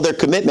 18, we saw their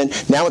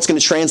commitment. Now it's going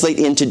to translate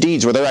into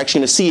deeds where they're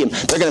actually going to see him.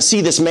 They're going to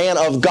see this man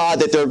of God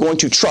that they're going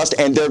to trust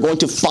and they're going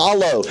to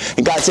follow.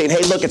 And God's saying,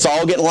 hey, look, it's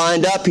all getting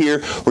lined up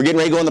here. We're getting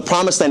ready to go in the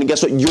promised land. And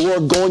guess what?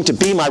 You're going to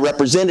be my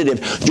representative.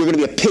 You're going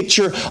to be a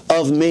picture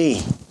of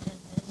me.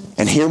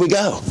 And here we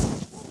go.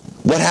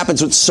 What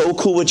happens, what's so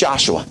cool with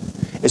Joshua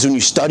is when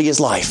you study his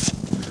life,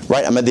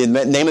 right? The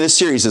name of this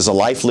series is A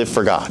Life Lived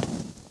for God.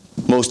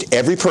 Most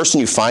every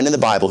person you find in the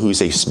Bible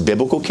who's a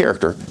biblical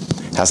character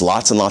has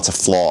lots and lots of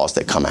flaws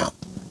that come out.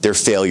 They're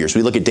failures.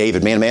 We look at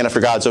David, man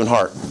after God's own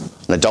heart,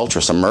 an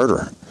adulteress, a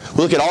murderer.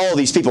 We look at all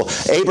these people.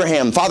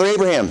 Abraham, Father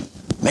Abraham,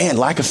 man,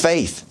 lack of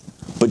faith.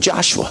 But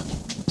Joshua,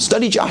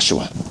 study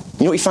Joshua.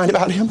 You know what you find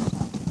about him?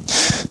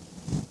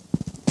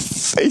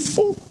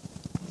 Faithful.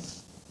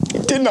 He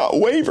did not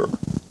waver.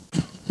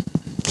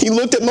 He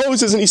looked at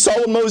Moses and he saw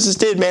what Moses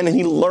did, man, and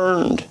he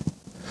learned.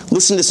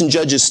 Listen to this in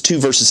Judges 2,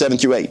 verses 7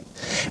 through 8.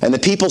 And the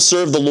people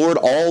served the Lord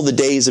all the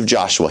days of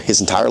Joshua,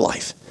 his entire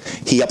life.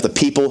 He helped the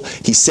people.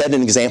 He set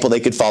an example they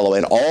could follow.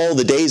 And all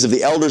the days of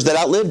the elders that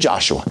outlived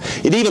Joshua.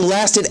 It even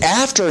lasted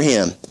after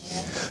him,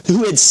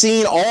 who had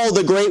seen all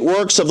the great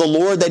works of the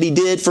Lord that he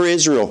did for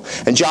Israel.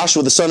 And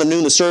Joshua, the son of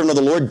Nun, the servant of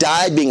the Lord,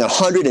 died being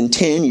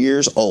 110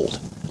 years old.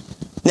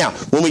 Now,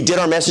 when we did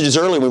our messages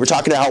earlier, we were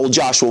talking about how old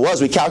Joshua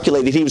was. We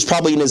calculated he was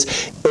probably in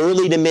his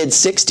early to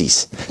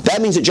mid-60s.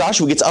 That means that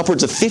Joshua gets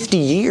upwards of 50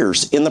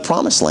 years in the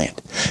promised land.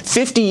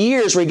 50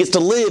 years where he gets to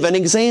live an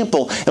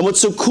example. And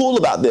what's so cool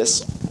about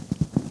this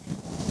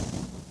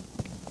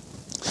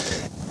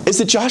is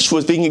that Joshua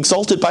is being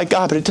exalted by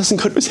God, but it doesn't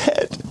go to his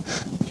head.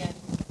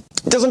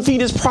 It doesn't feed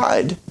his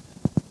pride.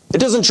 It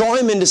doesn't draw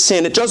him into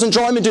sin. It doesn't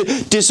draw him into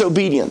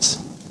disobedience.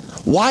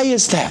 Why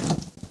is that?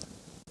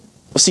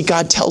 Well, see,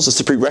 God tells us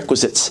the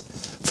prerequisites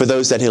for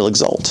those that he'll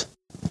exalt.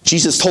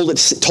 Jesus told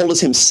us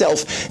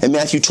himself in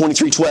Matthew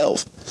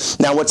 23:12.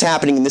 Now, what's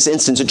happening in this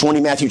instance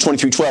in Matthew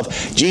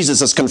 23:12?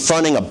 Jesus is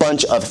confronting a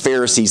bunch of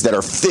Pharisees that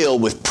are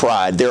filled with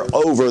pride. They're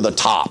over the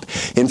top.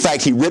 In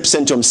fact, he rips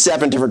into them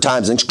 7 different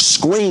times and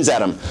screams at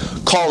them,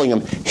 calling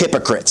them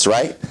hypocrites,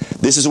 right?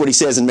 This is what he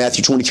says in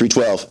Matthew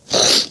 23:12.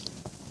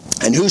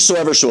 And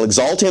whosoever shall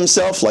exalt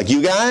himself, like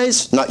you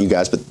guys, not you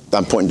guys, but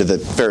I'm pointing to the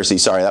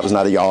Pharisees, sorry, that was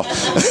not a y'all,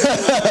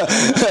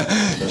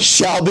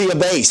 shall be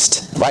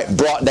abased, right,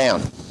 brought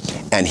down.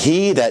 And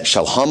he that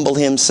shall humble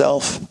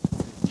himself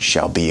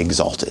shall be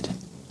exalted.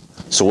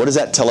 So what does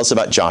that tell us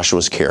about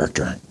Joshua's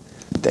character?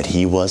 That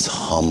he was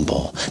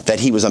humble, that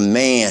he was a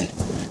man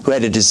who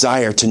had a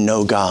desire to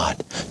know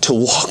God, to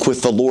walk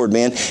with the Lord,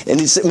 man.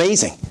 And it's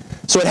amazing.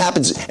 So it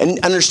happens,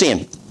 and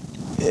understand,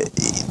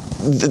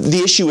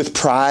 the issue with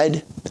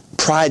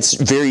pride's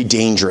very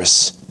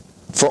dangerous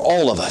for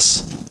all of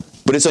us,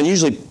 but it's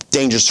unusually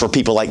dangerous for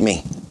people like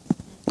me,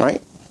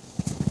 right?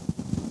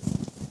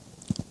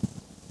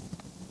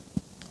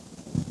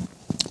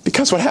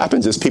 Because what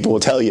happens is people will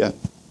tell you,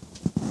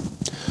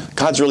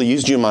 God's really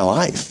used you in my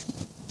life.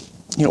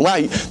 You know,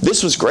 wow,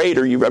 this was great,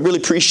 or I really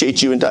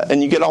appreciate you,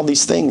 and you get all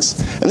these things.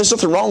 And there's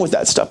nothing wrong with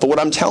that stuff, but what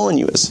I'm telling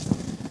you is,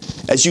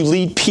 as you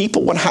lead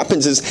people, what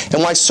happens is,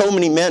 and why so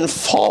many men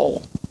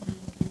fall,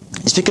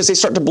 is because they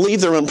start to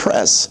believe they're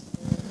impressed.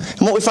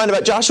 And what we find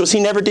about Joshua is he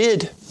never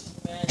did.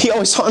 He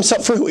always saw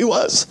himself for who he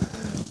was.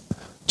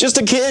 Just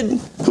a kid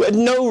who had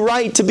no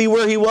right to be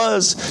where he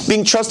was,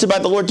 being trusted by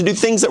the Lord to do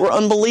things that were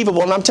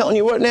unbelievable. And I'm telling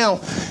you what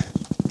now,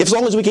 as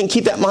long as we can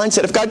keep that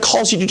mindset, if God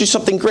calls you to do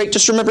something great,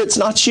 just remember it's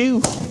not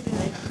you.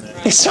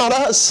 It's not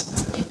us.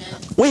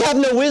 We have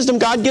no wisdom.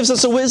 God gives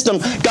us a wisdom.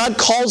 God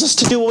calls us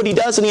to do what he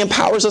does, and he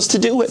empowers us to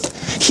do it.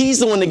 He's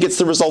the one that gets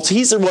the results.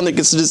 He's the one that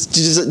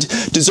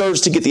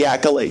deserves to get the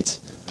accolades.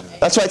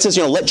 That's why it says,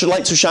 let your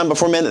light so shine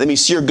before men that they may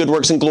see your good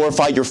works and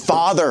glorify your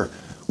Father,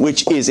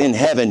 which is in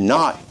heaven,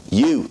 not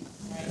you.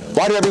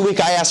 Why do every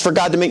week I ask for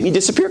God to make me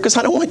disappear? Because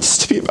I don't want this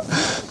to be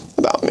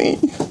about me.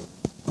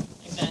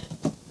 Amen.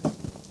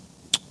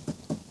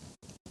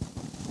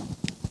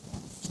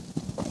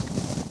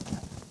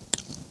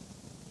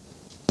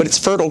 But it's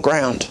fertile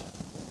ground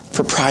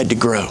for pride to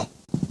grow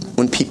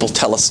when people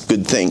tell us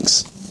good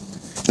things.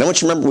 And I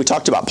want you to remember, we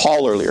talked about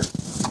Paul earlier.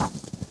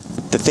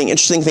 The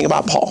interesting thing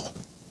about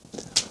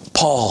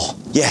Paul,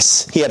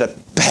 yes, he had a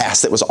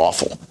past that was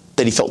awful,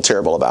 that he felt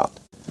terrible about.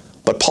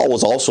 But Paul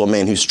was also a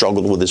man who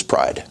struggled with his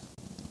pride.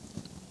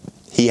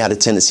 He had a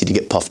tendency to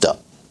get puffed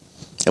up.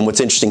 And what's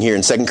interesting here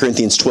in 2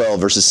 Corinthians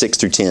 12, verses 6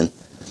 through 10,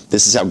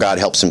 this is how God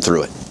helps him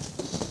through it.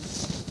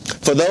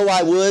 For though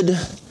I would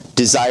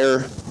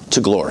desire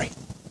to glory,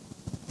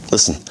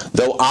 Listen,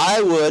 though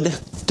I would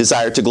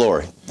desire to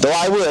glory, though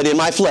I would in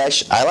my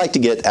flesh, I like to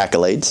get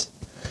accolades.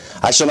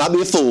 I shall not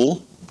be a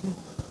fool,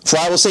 for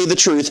I will say the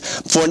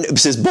truth. For it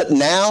says, but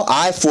now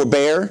I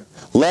forbear,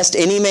 lest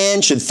any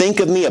man should think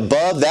of me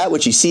above that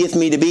which he seeth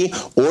me to be,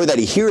 or that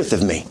he heareth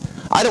of me.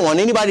 I don't want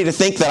anybody to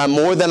think that I'm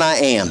more than I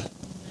am.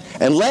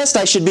 And lest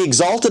I should be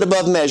exalted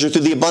above measure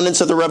through the abundance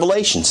of the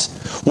revelations.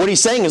 What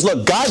he's saying is,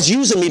 look, God's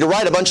using me to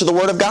write a bunch of the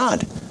Word of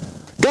God.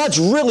 God's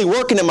really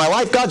working in my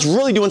life. God's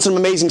really doing some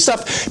amazing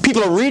stuff.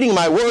 People are reading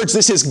my words.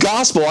 This is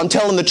gospel. I'm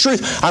telling the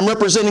truth. I'm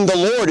representing the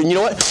Lord. And you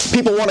know what?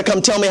 People want to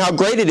come tell me how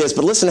great it is.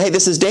 But listen, hey,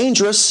 this is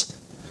dangerous.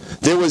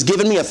 There was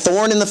given me a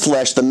thorn in the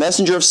flesh, the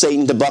messenger of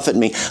Satan, to buffet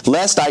me,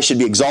 lest I should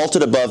be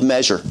exalted above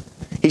measure.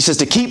 He says,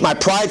 to keep my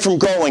pride from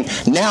growing,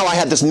 now I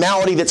have this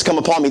malady that's come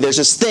upon me. There's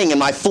this thing in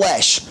my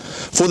flesh.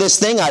 For this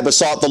thing I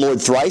besought the Lord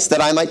thrice,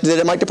 that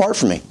it might depart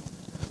from me.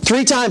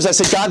 3 times I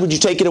said, God, would you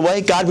take it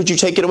away? God, would you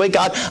take it away?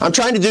 God, I'm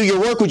trying to do your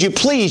work. Would you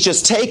please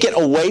just take it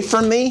away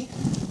from me?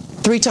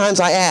 3 times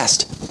I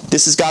asked.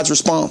 This is God's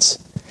response.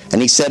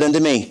 And he said unto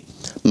me,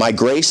 my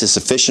grace is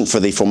sufficient for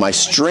thee, for my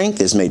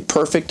strength is made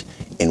perfect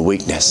in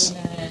weakness.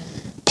 Amen.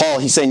 Paul,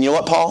 he's saying, you know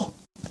what, Paul?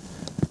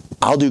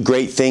 I'll do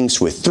great things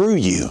through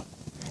you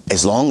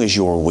as long as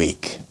you're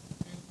weak.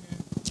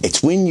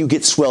 It's when you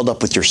get swelled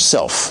up with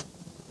yourself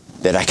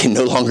that I can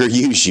no longer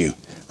use you.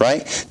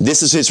 Right?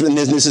 This is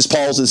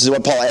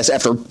what Paul asks.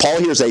 After Paul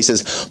hears that, he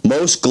says,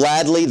 most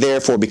gladly,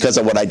 therefore, because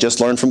of what I just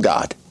learned from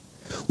God,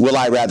 will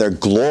I rather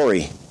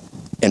glory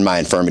in my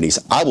infirmities.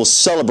 I will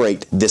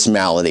celebrate this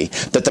malady,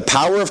 that the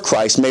power of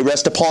Christ may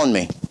rest upon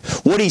me.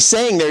 What he's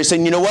saying there, he's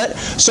saying, you know what?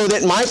 So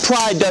that my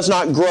pride does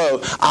not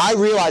grow, I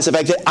realize the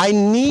fact that I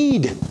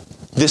need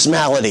this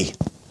malady.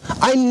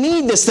 I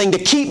need this thing to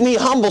keep me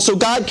humble so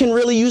God can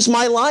really use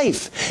my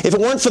life. If it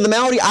weren't for the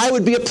malady, I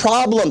would be a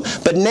problem.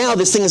 But now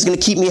this thing is going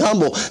to keep me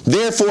humble.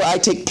 Therefore, I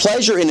take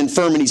pleasure in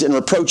infirmities and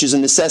reproaches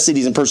and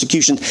necessities and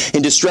persecutions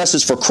and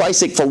distresses for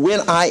Christ's sake. For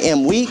when I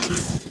am weak,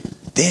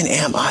 then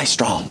am I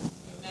strong.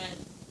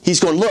 He's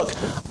going, look,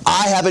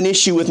 I have an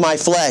issue with my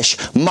flesh.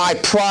 My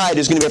pride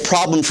is going to be a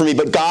problem for me,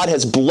 but God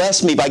has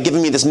blessed me by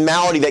giving me this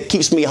malady that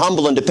keeps me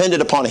humble and dependent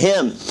upon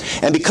Him.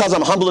 And because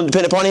I'm humble and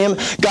dependent upon Him,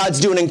 God's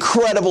doing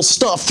incredible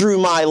stuff through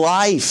my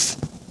life.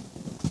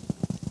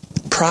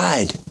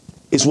 Pride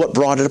is what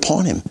brought it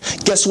upon Him.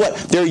 Guess what?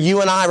 There are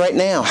you and I right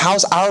now.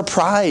 How's our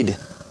pride?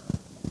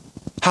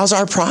 How's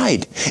our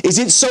pride? Is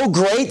it so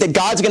great that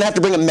God's going to have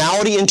to bring a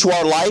malady into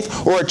our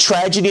life or a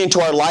tragedy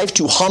into our life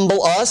to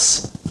humble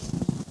us?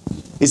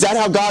 Is that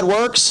how God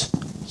works?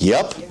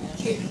 Yep.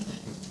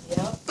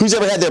 Who's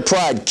ever had their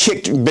pride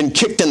been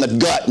kicked in the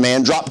gut,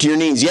 man, dropped to your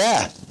knees?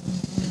 Yeah.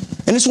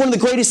 And it's one of the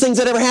greatest things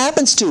that ever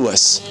happens to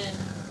us.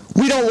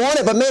 We don't want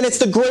it, but man, it's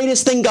the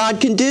greatest thing God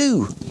can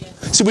do.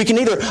 So we can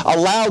either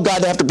allow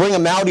God to have to bring a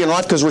malady in our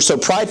life because we're so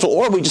prideful,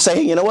 or we just say,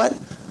 hey, you know what?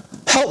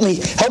 Help me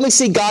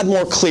see God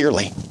more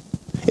clearly.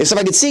 If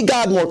I could see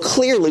God more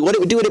clearly, what it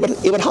would do,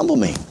 it would humble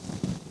me.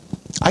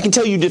 I can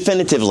tell you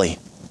definitively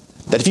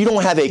that if you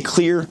don't have a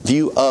clear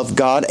view of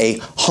God, a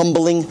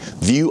humbling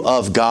view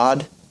of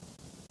God,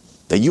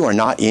 that you are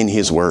not in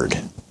His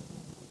Word.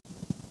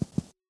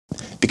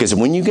 Because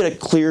when you get a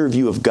clear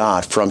view of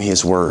God from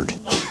His Word,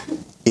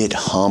 it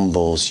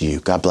humbles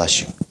you. God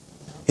bless you.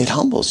 It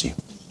humbles you.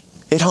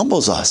 It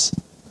humbles us.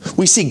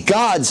 We see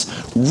God's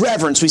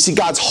reverence, we see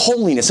God's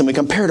holiness, and we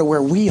compare to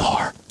where we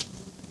are.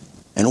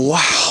 And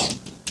wow,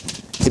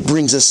 it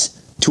brings us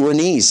to our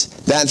knees.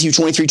 Matthew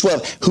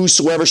 23:12.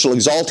 Whosoever shall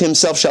exalt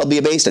himself shall be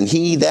abased, and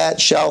he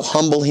that shall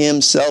humble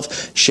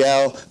himself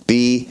shall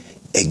be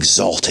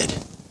exalted.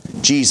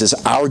 Jesus,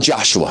 our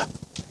Joshua,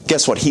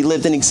 guess what? He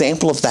lived an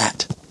example of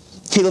that.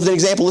 He lived an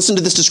example. Listen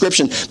to this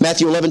description.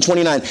 Matthew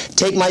 11:29.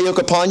 Take my yoke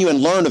upon you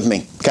and learn of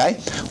me. Okay?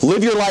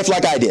 Live your life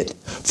like I did.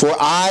 For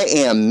I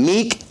am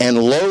meek and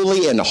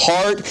lowly in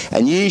heart,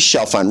 and ye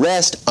shall find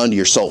rest unto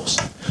your souls.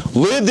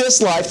 Live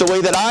this life the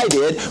way that I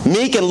did,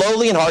 meek and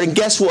lowly in heart, and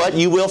guess what?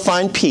 You will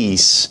find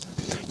peace.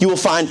 You will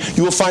find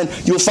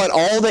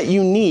all that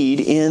you need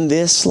in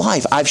this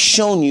life. I've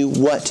shown you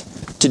what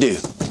to do.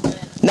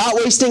 Not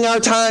wasting our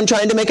time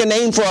trying to make a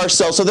name for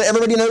ourselves so that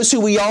everybody knows who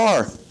we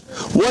are.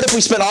 What if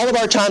we spent all of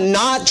our time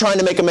not trying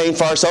to make a name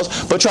for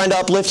ourselves, but trying to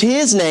uplift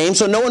His name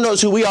so no one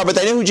knows who we are, but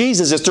they know who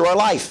Jesus is through our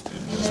life?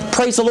 Amen.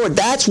 Praise the Lord.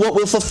 That's what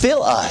will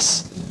fulfill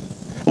us.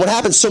 And what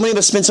happens, so many of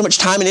us spend so much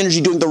time and energy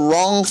doing the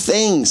wrong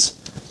things.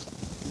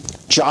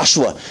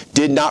 Joshua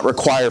did not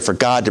require for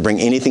God to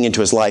bring anything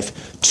into his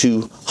life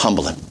to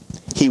humble him.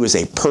 He was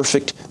a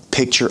perfect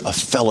picture of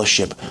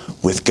fellowship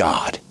with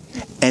God.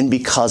 And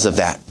because of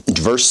that, in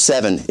verse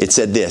 7, it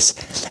said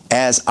this,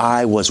 as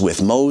I was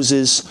with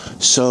Moses,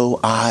 so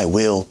I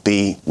will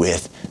be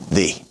with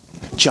thee.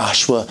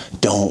 Joshua,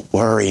 don't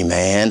worry,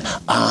 man.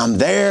 I'm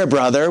there,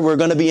 brother. We're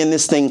going to be in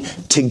this thing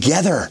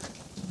together.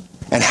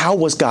 And how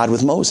was God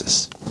with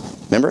Moses?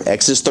 Remember,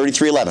 Exodus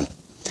 33:11.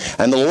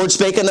 And the Lord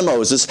spake unto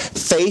Moses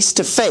face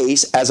to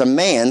face as a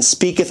man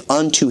speaketh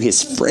unto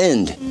his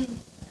friend.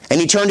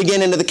 And he turned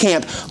again into the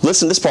camp.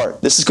 Listen to this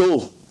part. This is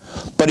cool.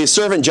 But his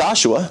servant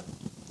Joshua,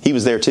 he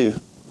was there too.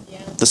 Yeah.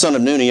 the son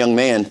of Nun, a young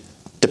man,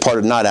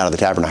 departed not out of the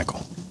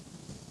tabernacle.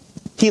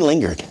 He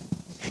lingered.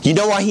 You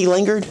know why he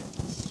lingered?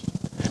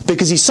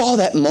 Because he saw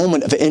that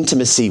moment of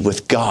intimacy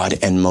with God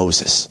and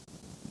Moses.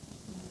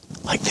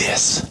 Like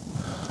this.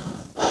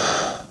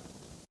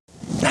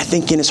 And I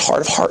think in his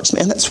heart of hearts,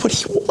 man, that's what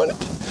he wanted.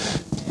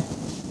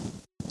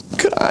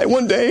 Could I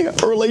one day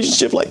have a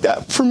relationship like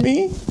that for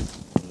me?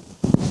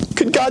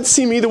 Could God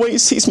see me the way he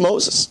sees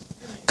Moses?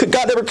 Could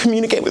God ever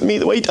communicate with me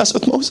the way he does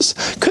with Moses?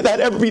 Could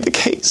that ever be the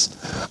case?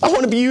 I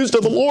want to be used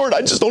of the Lord.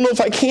 I just don't know if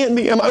I can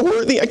be. Am I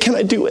worthy? Can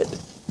I do it?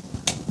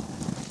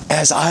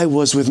 As I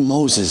was with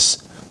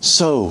Moses,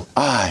 so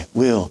I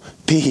will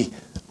be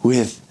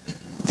with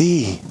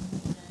thee.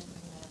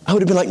 I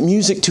would have been like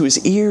music to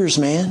his ears,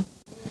 man.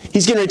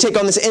 He's going to take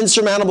on this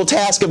insurmountable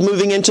task of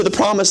moving into the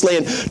promised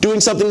land, doing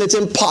something that's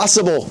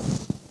impossible.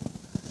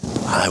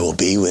 I will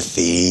be with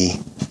thee,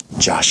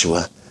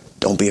 Joshua.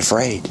 Don't be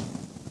afraid.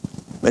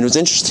 And what's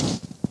interesting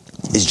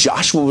is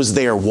Joshua was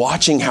there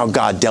watching how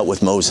God dealt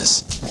with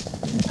Moses.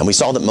 And we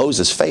saw that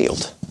Moses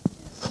failed.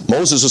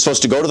 Moses was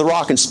supposed to go to the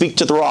rock and speak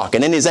to the rock.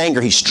 And in his anger,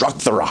 he struck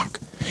the rock.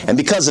 And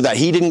because of that,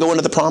 he didn't go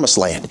into the promised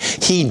land.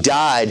 He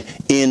died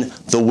in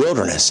the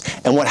wilderness.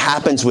 And what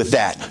happens with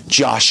that?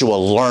 Joshua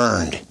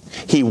learned.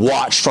 He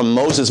watched from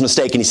Moses'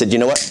 mistake and he said, you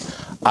know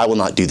what? I will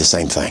not do the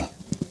same thing.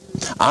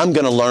 I'm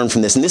going to learn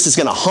from this. And this is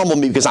going to humble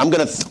me because I'm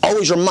going to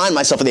always remind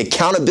myself of the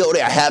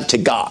accountability I have to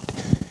God.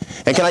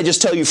 And can I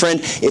just tell you, friend,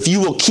 if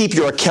you will keep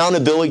your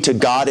accountability to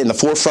God in the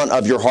forefront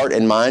of your heart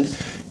and mind,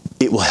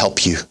 it will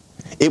help you.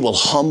 It will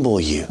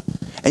humble you.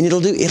 And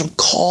it'll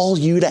call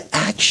you to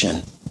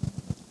action.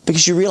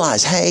 Because you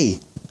realize, hey,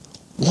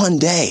 one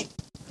day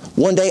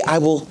I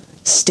will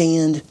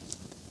stand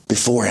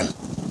before him.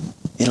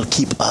 It'll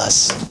keep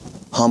us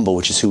humble,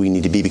 which is who we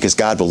need to be, because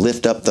God will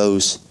lift up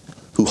those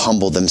who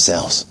humble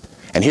themselves.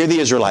 And here the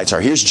Israelites are.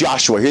 Here's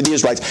Joshua. Here are the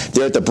Israelites.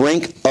 They're at the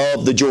brink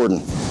of the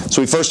Jordan.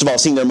 So we first of all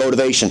seen their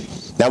motivation.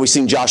 Now we've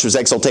seen Joshua's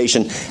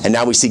exaltation. And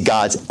now we see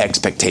God's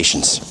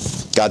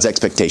expectations. God's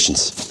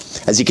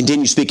expectations. As he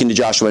continues speaking to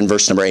Joshua in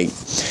verse number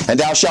 8. And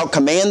thou shalt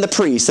command the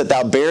priests that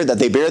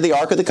they bear the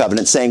ark of the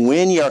covenant, saying,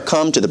 when ye are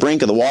come to the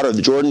brink of the water of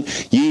the Jordan,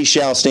 ye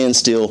shall stand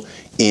still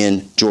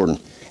in Jordan.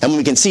 And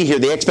we can see here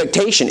the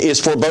expectation is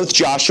for both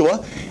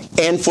Joshua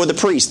and for the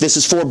priest. This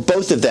is for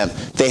both of them.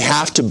 They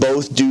have to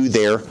both do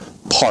their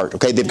part.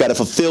 Okay, they've got to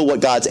fulfill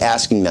what God's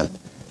asking them.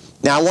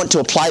 Now I want to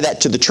apply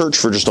that to the church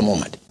for just a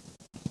moment.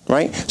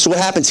 Right? So what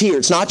happens here,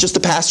 it's not just the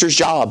pastor's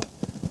job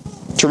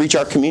to reach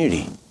our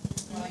community.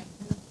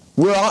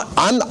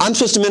 I'm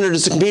supposed to minister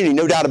to the community,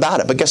 no doubt about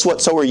it. But guess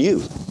what? So are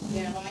you.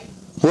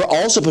 We're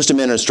all supposed to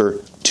minister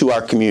to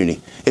our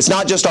community. It's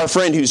not just our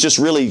friend who's just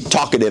really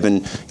talkative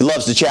and he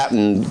loves to chat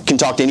and can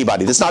talk to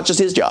anybody. That's not just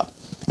his job.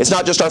 It's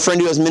not just our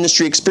friend who has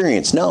ministry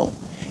experience. No.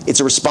 It's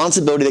a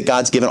responsibility that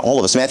God's given all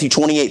of us. Matthew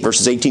 28,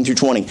 verses 18 through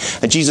 20.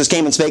 And Jesus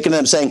came and spake unto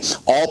them, saying,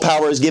 all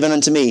power is given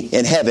unto me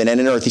in heaven and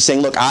in earth. He's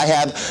saying, look, I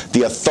have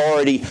the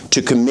authority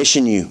to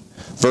commission you.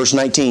 Verse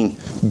 19,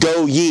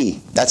 go ye,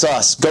 that's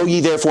us, go ye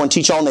therefore and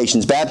teach all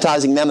nations,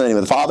 baptizing them in the name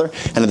of the Father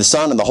and of the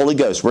Son and the Holy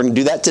Ghost. We're going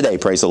to do that today,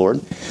 praise the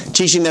Lord.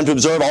 Teaching them to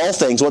observe all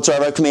things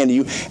whatsoever I command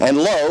you. And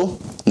lo,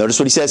 notice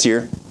what he says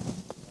here,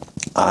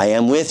 I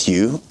am with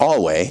you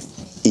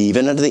always,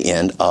 even unto the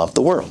end of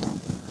the world.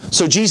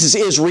 So Jesus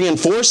is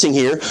reinforcing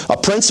here a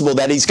principle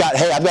that he's got,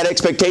 hey, I've got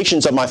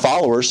expectations of my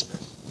followers.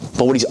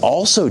 But what he's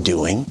also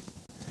doing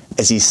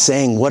is he's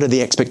saying, what are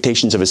the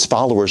expectations of his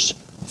followers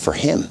for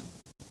him?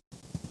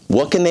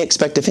 What can they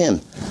expect of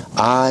him?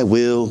 I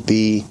will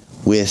be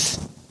with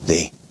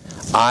thee.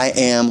 I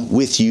am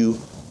with you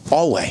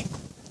always.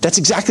 That's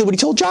exactly what he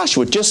told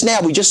Joshua. Just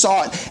now, we just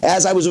saw it.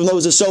 As I was with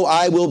Moses, so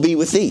I will be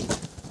with thee.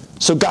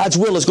 So God's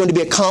will is going to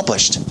be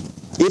accomplished.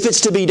 If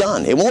it's to be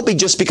done. It won't be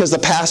just because the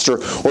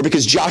pastor or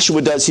because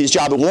Joshua does his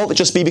job. It won't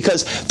just be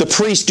because the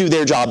priests do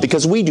their job,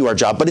 because we do our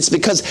job. But it's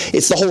because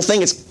it's the whole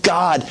thing. It's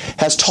God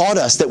has taught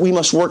us that we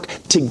must work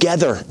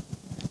together.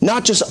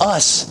 Not just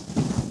us,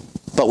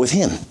 but with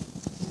him.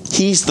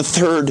 He's the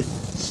third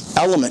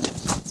element.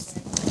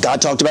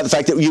 God talked about the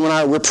fact that you and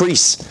I, we're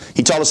priests.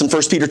 He taught us in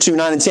 1 Peter 2,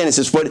 9 and 10. It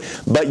says,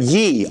 but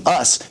ye,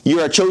 us, you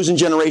are a chosen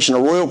generation, a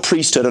royal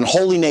priesthood, and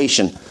holy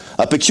nation,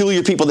 a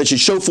peculiar people that should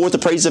show forth the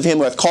praise of him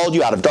who hath called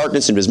you out of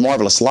darkness into his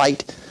marvelous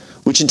light,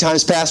 which in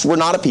times past were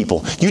not a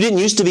people. You didn't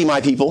used to be my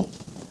people,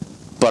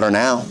 but are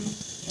now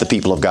the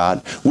people of God,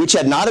 which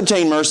had not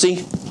obtained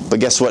mercy, but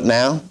guess what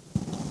now?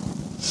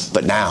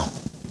 But now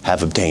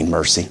have obtained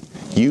mercy.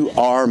 You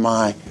are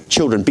my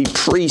children. Be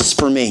priests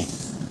for me.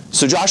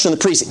 So Joshua and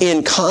the priests,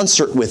 in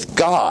concert with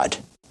God,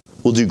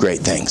 will do great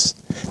things.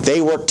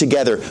 They work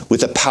together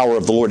with the power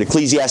of the Lord.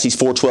 Ecclesiastes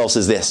 4:12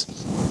 says this,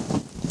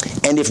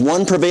 and if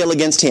one prevail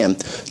against him,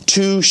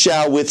 two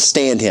shall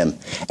withstand him,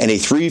 and a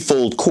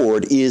threefold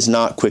cord is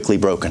not quickly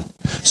broken.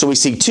 So we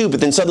see two,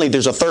 but then suddenly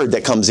there's a third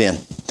that comes in.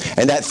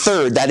 And that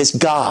third, that is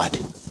God.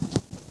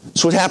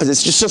 So what happens?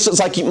 It's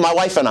like my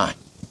wife and I,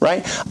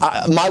 right?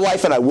 My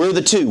wife and I, we're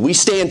the two. We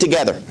stand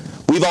together.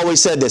 We've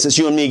always said this, it's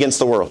you and me against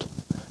the world.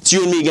 It's It's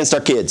you and me against our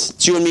kids.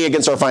 It's you and me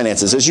against our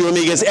finances. It's you and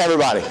me against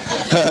everybody.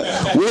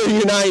 We're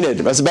united.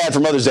 That's bad for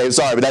Mother's Day. I'm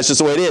sorry, but that's just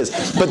the way it is.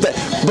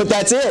 But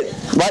that's it,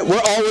 right?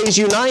 We're always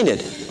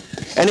united.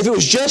 And if it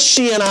was just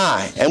she and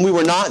I, and we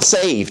were not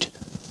saved,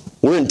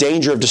 we're in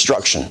danger of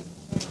destruction.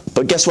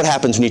 But guess what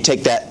happens when you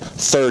take that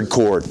third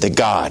cord, the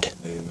God?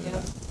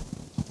 Amen.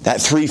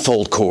 That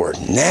threefold cord.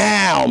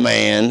 Now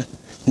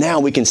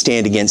we can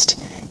stand against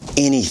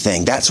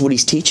anything. That's what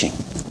he's teaching.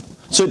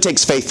 So it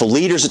takes faithful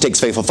leaders, it takes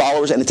faithful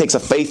followers, and it takes a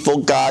faithful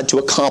God to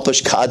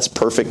accomplish God's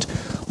perfect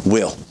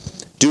will.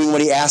 Doing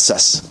what he asks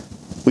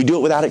us. We do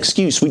it without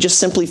excuse. We just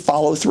simply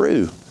follow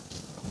through.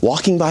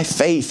 Walking by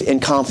faith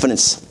and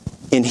confidence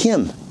in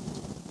him,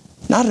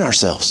 not in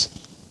ourselves.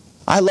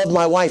 I love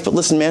my wife, but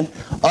listen, man,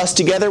 us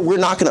together, we're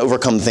not going to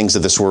overcome the things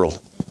of this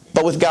world.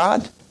 But with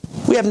God,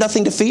 we have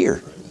nothing to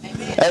fear.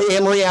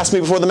 Anne-Marie asked me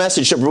before the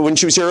message, when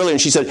she was here earlier,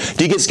 and she said,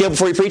 do you get scared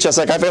before you preach? I was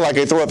like, I feel like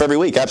I throw up every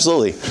week.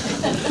 Absolutely.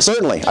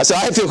 Certainly. I said,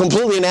 I feel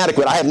completely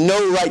inadequate. I have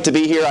no right to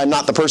be here. I'm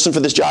not the person for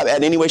this job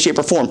in any way, shape,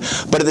 or form.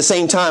 But at the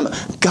same time,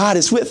 God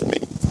is with me.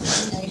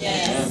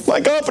 Yes. My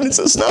confidence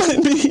is not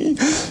in me.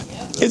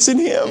 It's in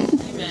him.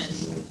 Amen.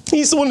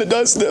 He's the one that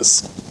does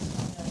this.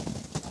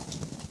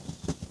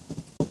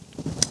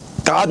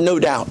 God, no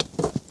doubt,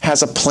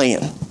 has a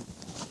plan,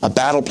 a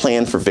battle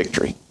plan for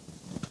victory.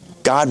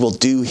 God will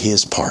do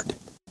his part.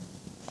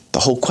 The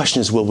whole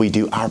question is, will we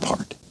do our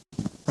part?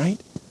 Right?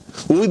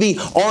 Will we be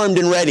armed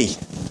and ready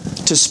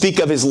to speak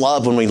of his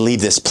love when we leave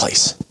this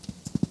place?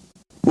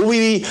 Will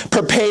we be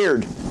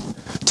prepared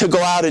to go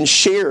out and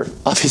share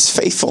of his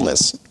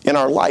faithfulness in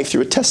our life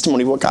through a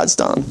testimony of what God's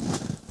done?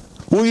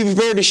 Will we be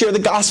prepared to share the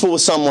gospel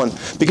with someone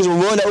because we're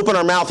willing to open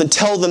our mouth and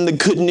tell them the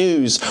good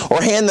news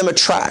or hand them a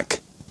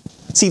tract?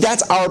 See,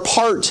 that's our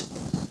part.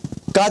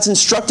 God's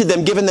instructed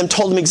them,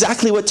 told them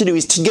exactly what to do.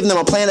 He's given them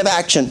a plan of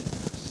action.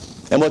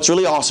 And what's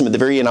really awesome at the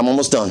very end, I'm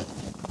almost done.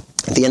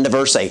 At the end of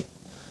verse 8,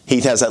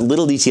 he has that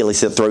little detail he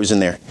throws in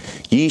there.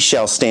 Ye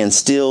shall stand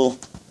still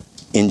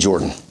in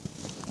Jordan.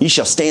 Ye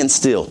shall stand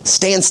still.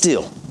 Stand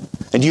still.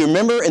 And do you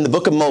remember in the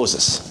book of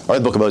Moses, or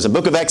the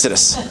book of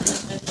Exodus?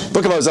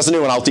 Book of Moses, that's a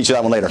new one. I'll teach you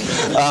that one later.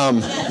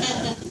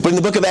 But in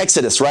the book of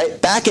Exodus, right?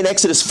 Back in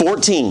Exodus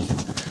 14,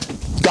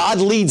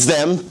 God leads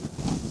them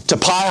to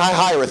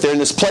Pi-Hahiroth. They're in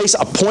this place,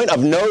 a point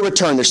of no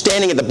return. They're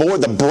standing at the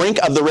brink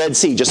of the Red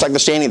Sea, just like they're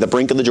standing at the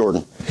brink of the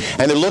Jordan.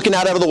 And they're looking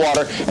out over the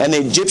water, and the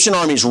Egyptian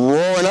army's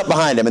roaring up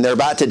behind them, and they're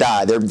about to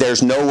die.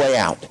 There's no way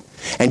out.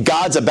 And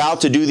God's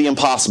about to do the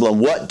impossible. And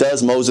what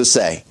does Moses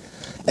say?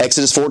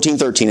 Exodus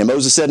 14:13. And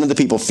Moses said unto the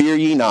people, fear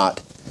ye not,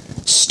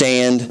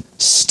 stand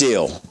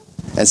still,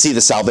 and see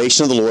the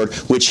salvation of the Lord,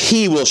 which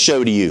he will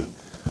show to you.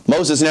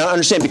 Moses, now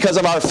understand, because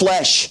of our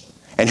flesh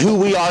and who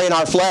we are in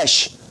our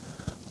flesh,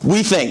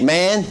 we think,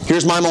 man,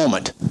 here's my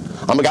moment.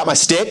 I'm got my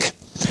stick.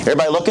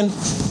 Everybody looking?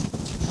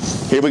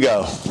 Here we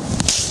go.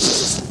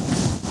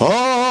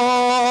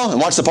 Oh,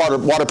 and watch the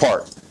water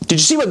part. Did you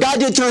see what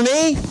God did through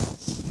me?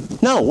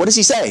 No, what does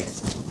he say?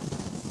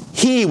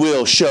 He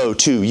will show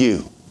to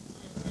you.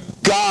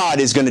 God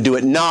is going to do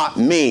it, not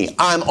me.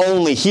 I'm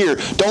only here.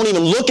 Don't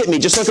even look at me.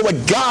 Just look at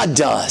what God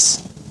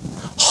does.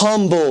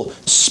 Humble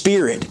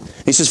spirit.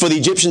 He says, for the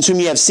Egyptians whom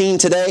ye have seen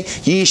today,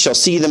 ye shall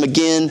see them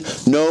again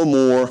no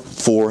more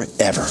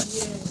forever.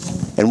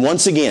 And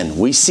once again,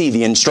 we see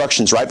the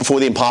instructions right before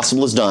the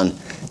impossible is done.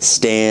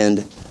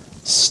 Stand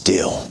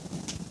still.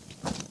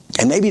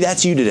 And maybe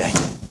that's you today.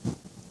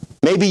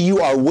 Maybe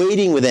you are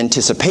waiting with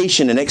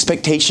anticipation and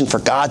expectation for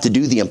God to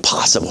do the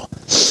impossible.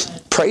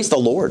 Praise the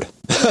Lord.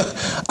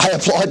 I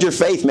applaud your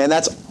faith, man.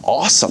 That's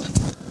awesome.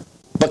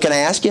 But can I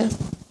ask you,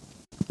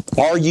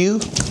 are you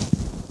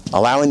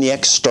allowing the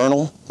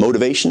external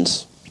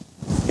motivations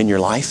in your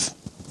life,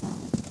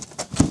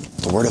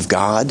 the Word of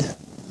God,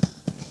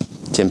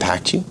 to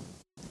impact you?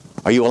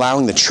 Are you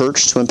allowing the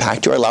church to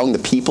impact you? Are you allowing the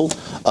people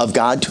of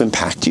God to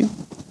impact you?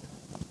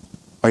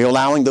 Are you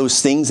allowing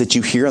those things that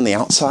you hear on the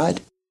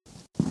outside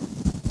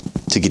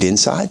to get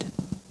inside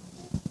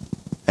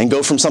and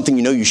go from something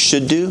you know you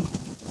should do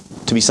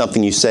to be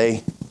something you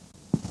say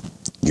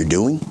you're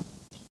doing,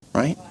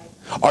 right?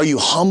 Are you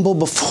humble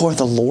before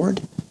the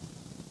Lord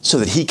so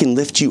that he can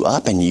lift you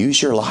up and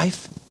use your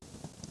life?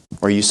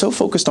 Or are you so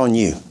focused on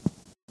you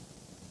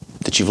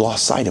that you've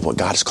lost sight of what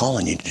God is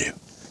calling you to do?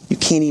 You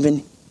can't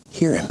even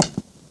hear him.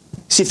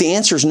 See, if the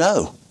answer is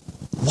no,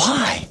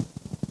 why?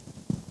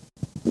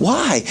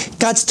 Why?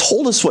 God's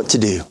told us what to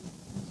do.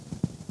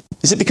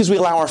 Is it because we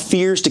allow our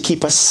fears to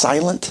keep us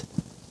silent?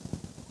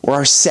 Or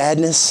our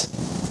sadness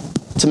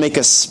to make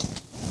us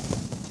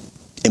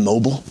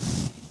immobile?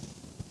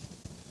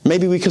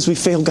 Maybe because we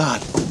failed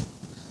God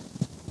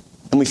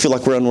and we feel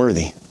like we're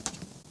unworthy.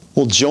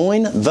 Well,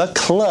 join the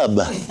club.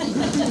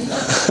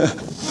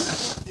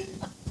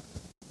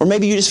 Or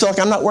maybe you just feel like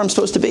I'm not where I'm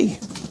supposed to be.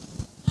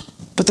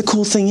 But the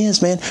cool thing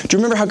is, man, do you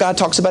remember how God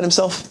talks about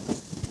himself?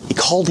 He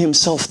called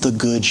himself the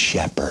Good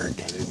Shepherd.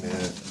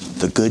 Amen.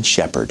 The Good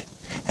Shepherd.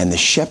 And the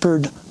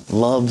shepherd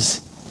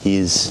loves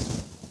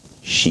his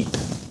sheep.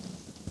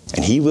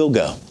 And he will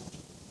go,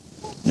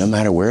 no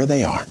matter where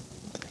they are.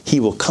 He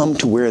will come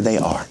to where they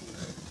are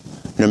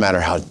no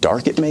matter how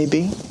dark it may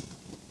be,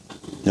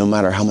 no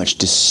matter how much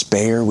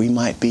despair we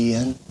might be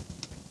in.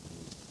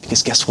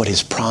 Because guess what?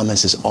 His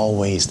promise is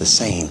always the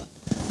same.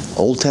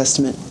 Old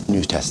Testament,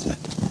 New Testament.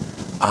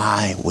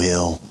 I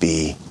will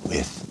be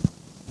with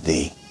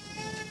thee.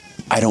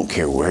 I don't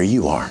care where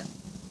you are.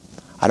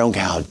 I don't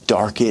care how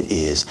dark it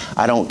is.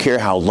 I don't care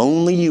how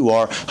lonely you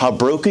are, how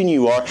broken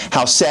you are,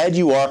 how sad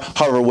you are,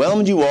 how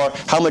overwhelmed you are,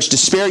 how much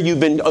despair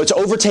it's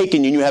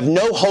overtaken you and you have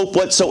no hope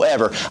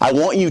whatsoever. I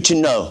want you to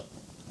know,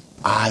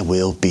 I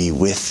will be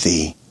with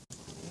thee.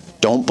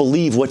 Don't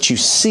believe what you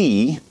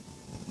see.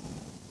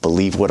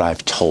 Believe what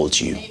I've told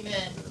you.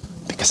 Amen.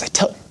 Because I'll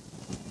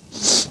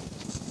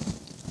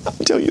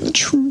tell you the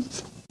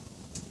truth.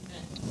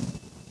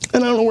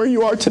 And I don't know where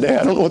you are today.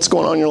 I don't know what's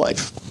going on in your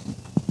life.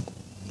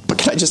 But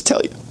can I just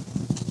tell you,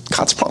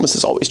 God's promise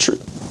is always true.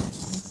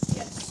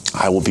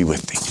 I will be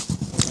with thee.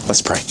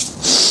 Let's pray.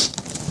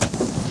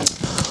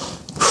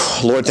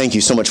 Lord, thank you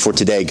so much for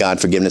today,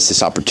 God, for giving us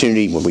this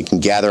opportunity where we can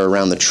gather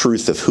around the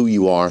truth of who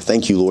you are.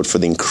 Thank you, Lord, for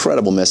the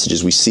incredible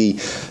messages we see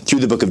through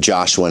the book of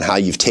Joshua and how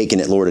you've taken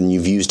it, Lord, and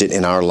you've used it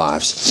in our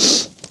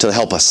lives to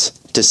help us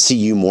to see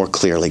you more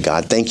clearly,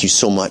 God. Thank you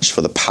so much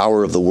for the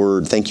power of the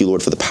word. Thank you,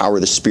 Lord, for the power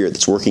of the Spirit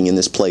that's working in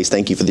this place.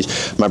 Thank you for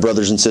my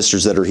brothers and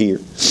sisters that are here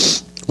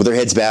with their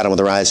heads bowed and with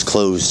their eyes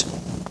closed.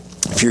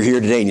 If you're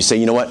here today and you say,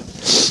 you know what,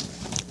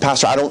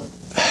 Pastor, I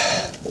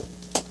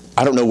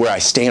don't know where I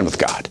stand with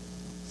God.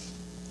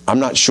 I'm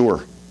not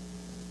sure.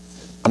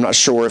 I'm not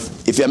sure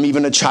if I'm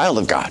even a child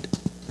of God.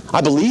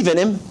 I believe in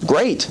him.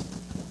 Great.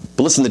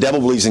 But listen, the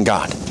devil believes in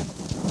God.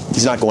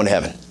 He's not going to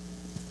heaven.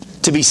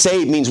 To be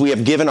saved means we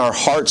have given our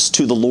hearts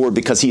to the Lord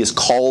because he has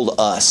called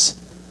us.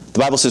 The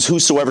Bible says,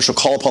 whosoever shall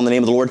call upon the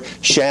name of the Lord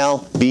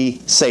shall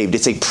be saved.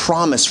 It's a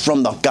promise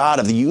from the God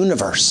of the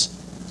universe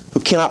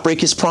who cannot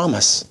break his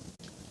promise.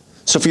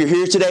 So if you're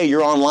here today,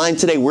 you're online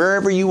today,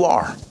 wherever you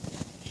are,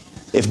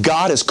 if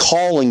God is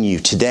calling you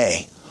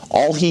today,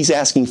 all he's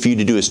asking for you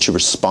to do is to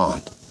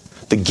respond.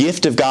 The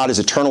gift of God is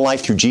eternal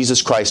life through Jesus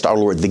Christ our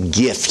Lord, the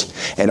gift.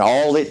 And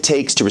all it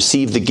takes to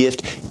receive the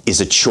gift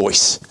is a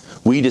choice.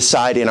 We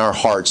decide in our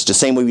hearts, the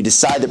same way we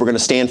decide that we're going to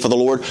stand for the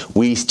Lord,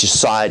 we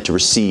decide to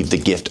receive the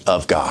gift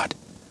of God.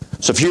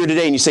 So if you're here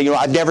today and you say,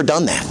 I've never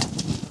done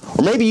that.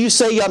 Or maybe you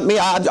say,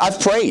 I've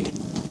prayed,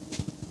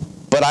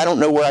 but I don't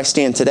know where I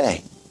stand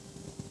today.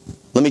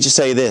 Let me just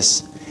say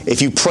this.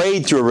 If you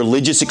prayed through a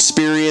religious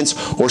experience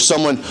or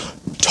someone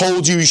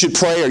told you should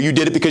pray or you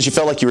did it because you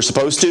felt like you were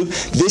supposed to,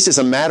 this is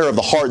a matter of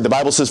the heart. The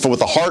Bible says, for with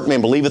the heart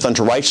man believeth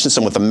unto righteousness,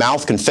 and with the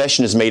mouth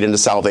confession is made unto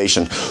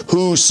salvation.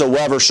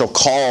 Whosoever shall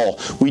call.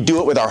 We do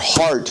it with our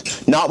heart,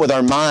 not with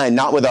our mind,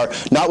 not with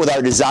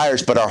our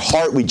desires, but our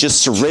heart. We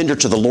just surrender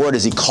to the Lord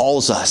as he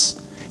calls us.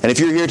 And if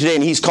you're here today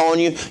and he's calling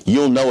you,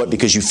 you'll know it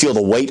because you feel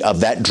the weight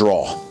of that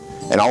draw.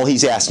 And all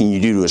he's asking you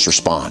to do is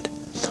respond.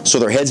 So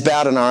their heads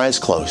bowed and our eyes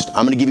closed.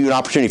 I'm going to give you an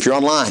opportunity. If you're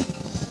online,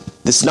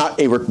 this is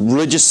not a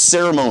religious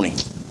ceremony.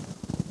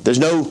 There's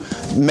no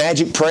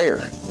magic prayer.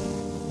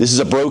 This is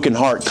a broken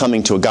heart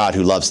coming to a God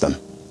who loves them.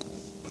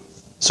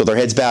 So their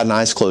heads bowed and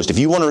eyes closed. If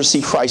you want to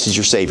receive Christ as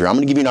your Savior, I'm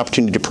going to give you an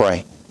opportunity to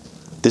pray.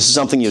 This is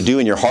something you'll do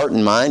in your heart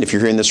and mind if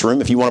you're here in this room.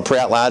 If you want to pray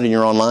out loud and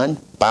you're online,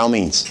 by all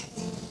means.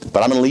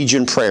 But I'm going to lead you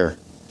in prayer.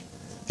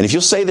 And if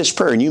you'll say this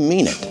prayer and you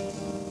mean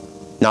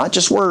it, not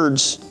just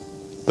words,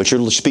 but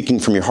you're speaking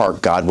from your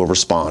heart, God will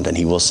respond and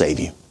he will save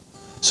you.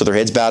 So their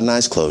heads bowed and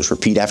eyes closed.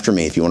 Repeat after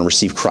me if you want to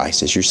receive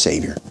Christ as your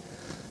Savior.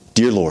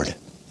 Dear Lord,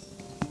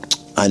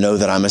 I know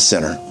that I'm a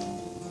sinner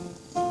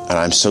and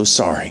I'm so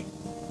sorry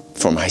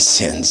for my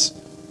sins.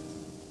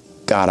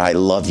 God, I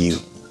love you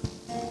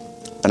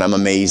and I'm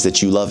amazed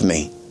that you love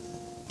me,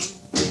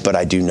 but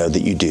I do know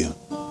that you do.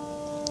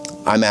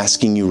 I'm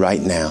asking you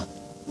right now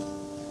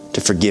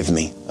to forgive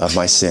me of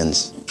my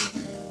sins,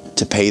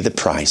 to pay the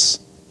price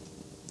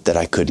that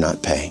I could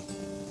not pay,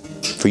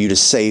 for you to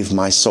save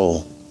my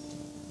soul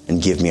and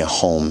give me a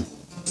home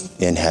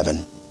in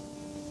heaven.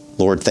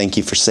 Lord, thank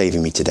you for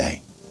saving me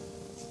today.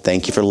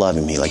 Thank you for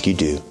loving me like you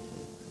do.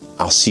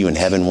 I'll see you in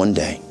heaven one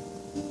day.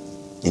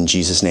 In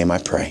Jesus' name I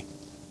pray.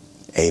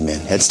 Amen.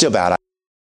 Head still bowed.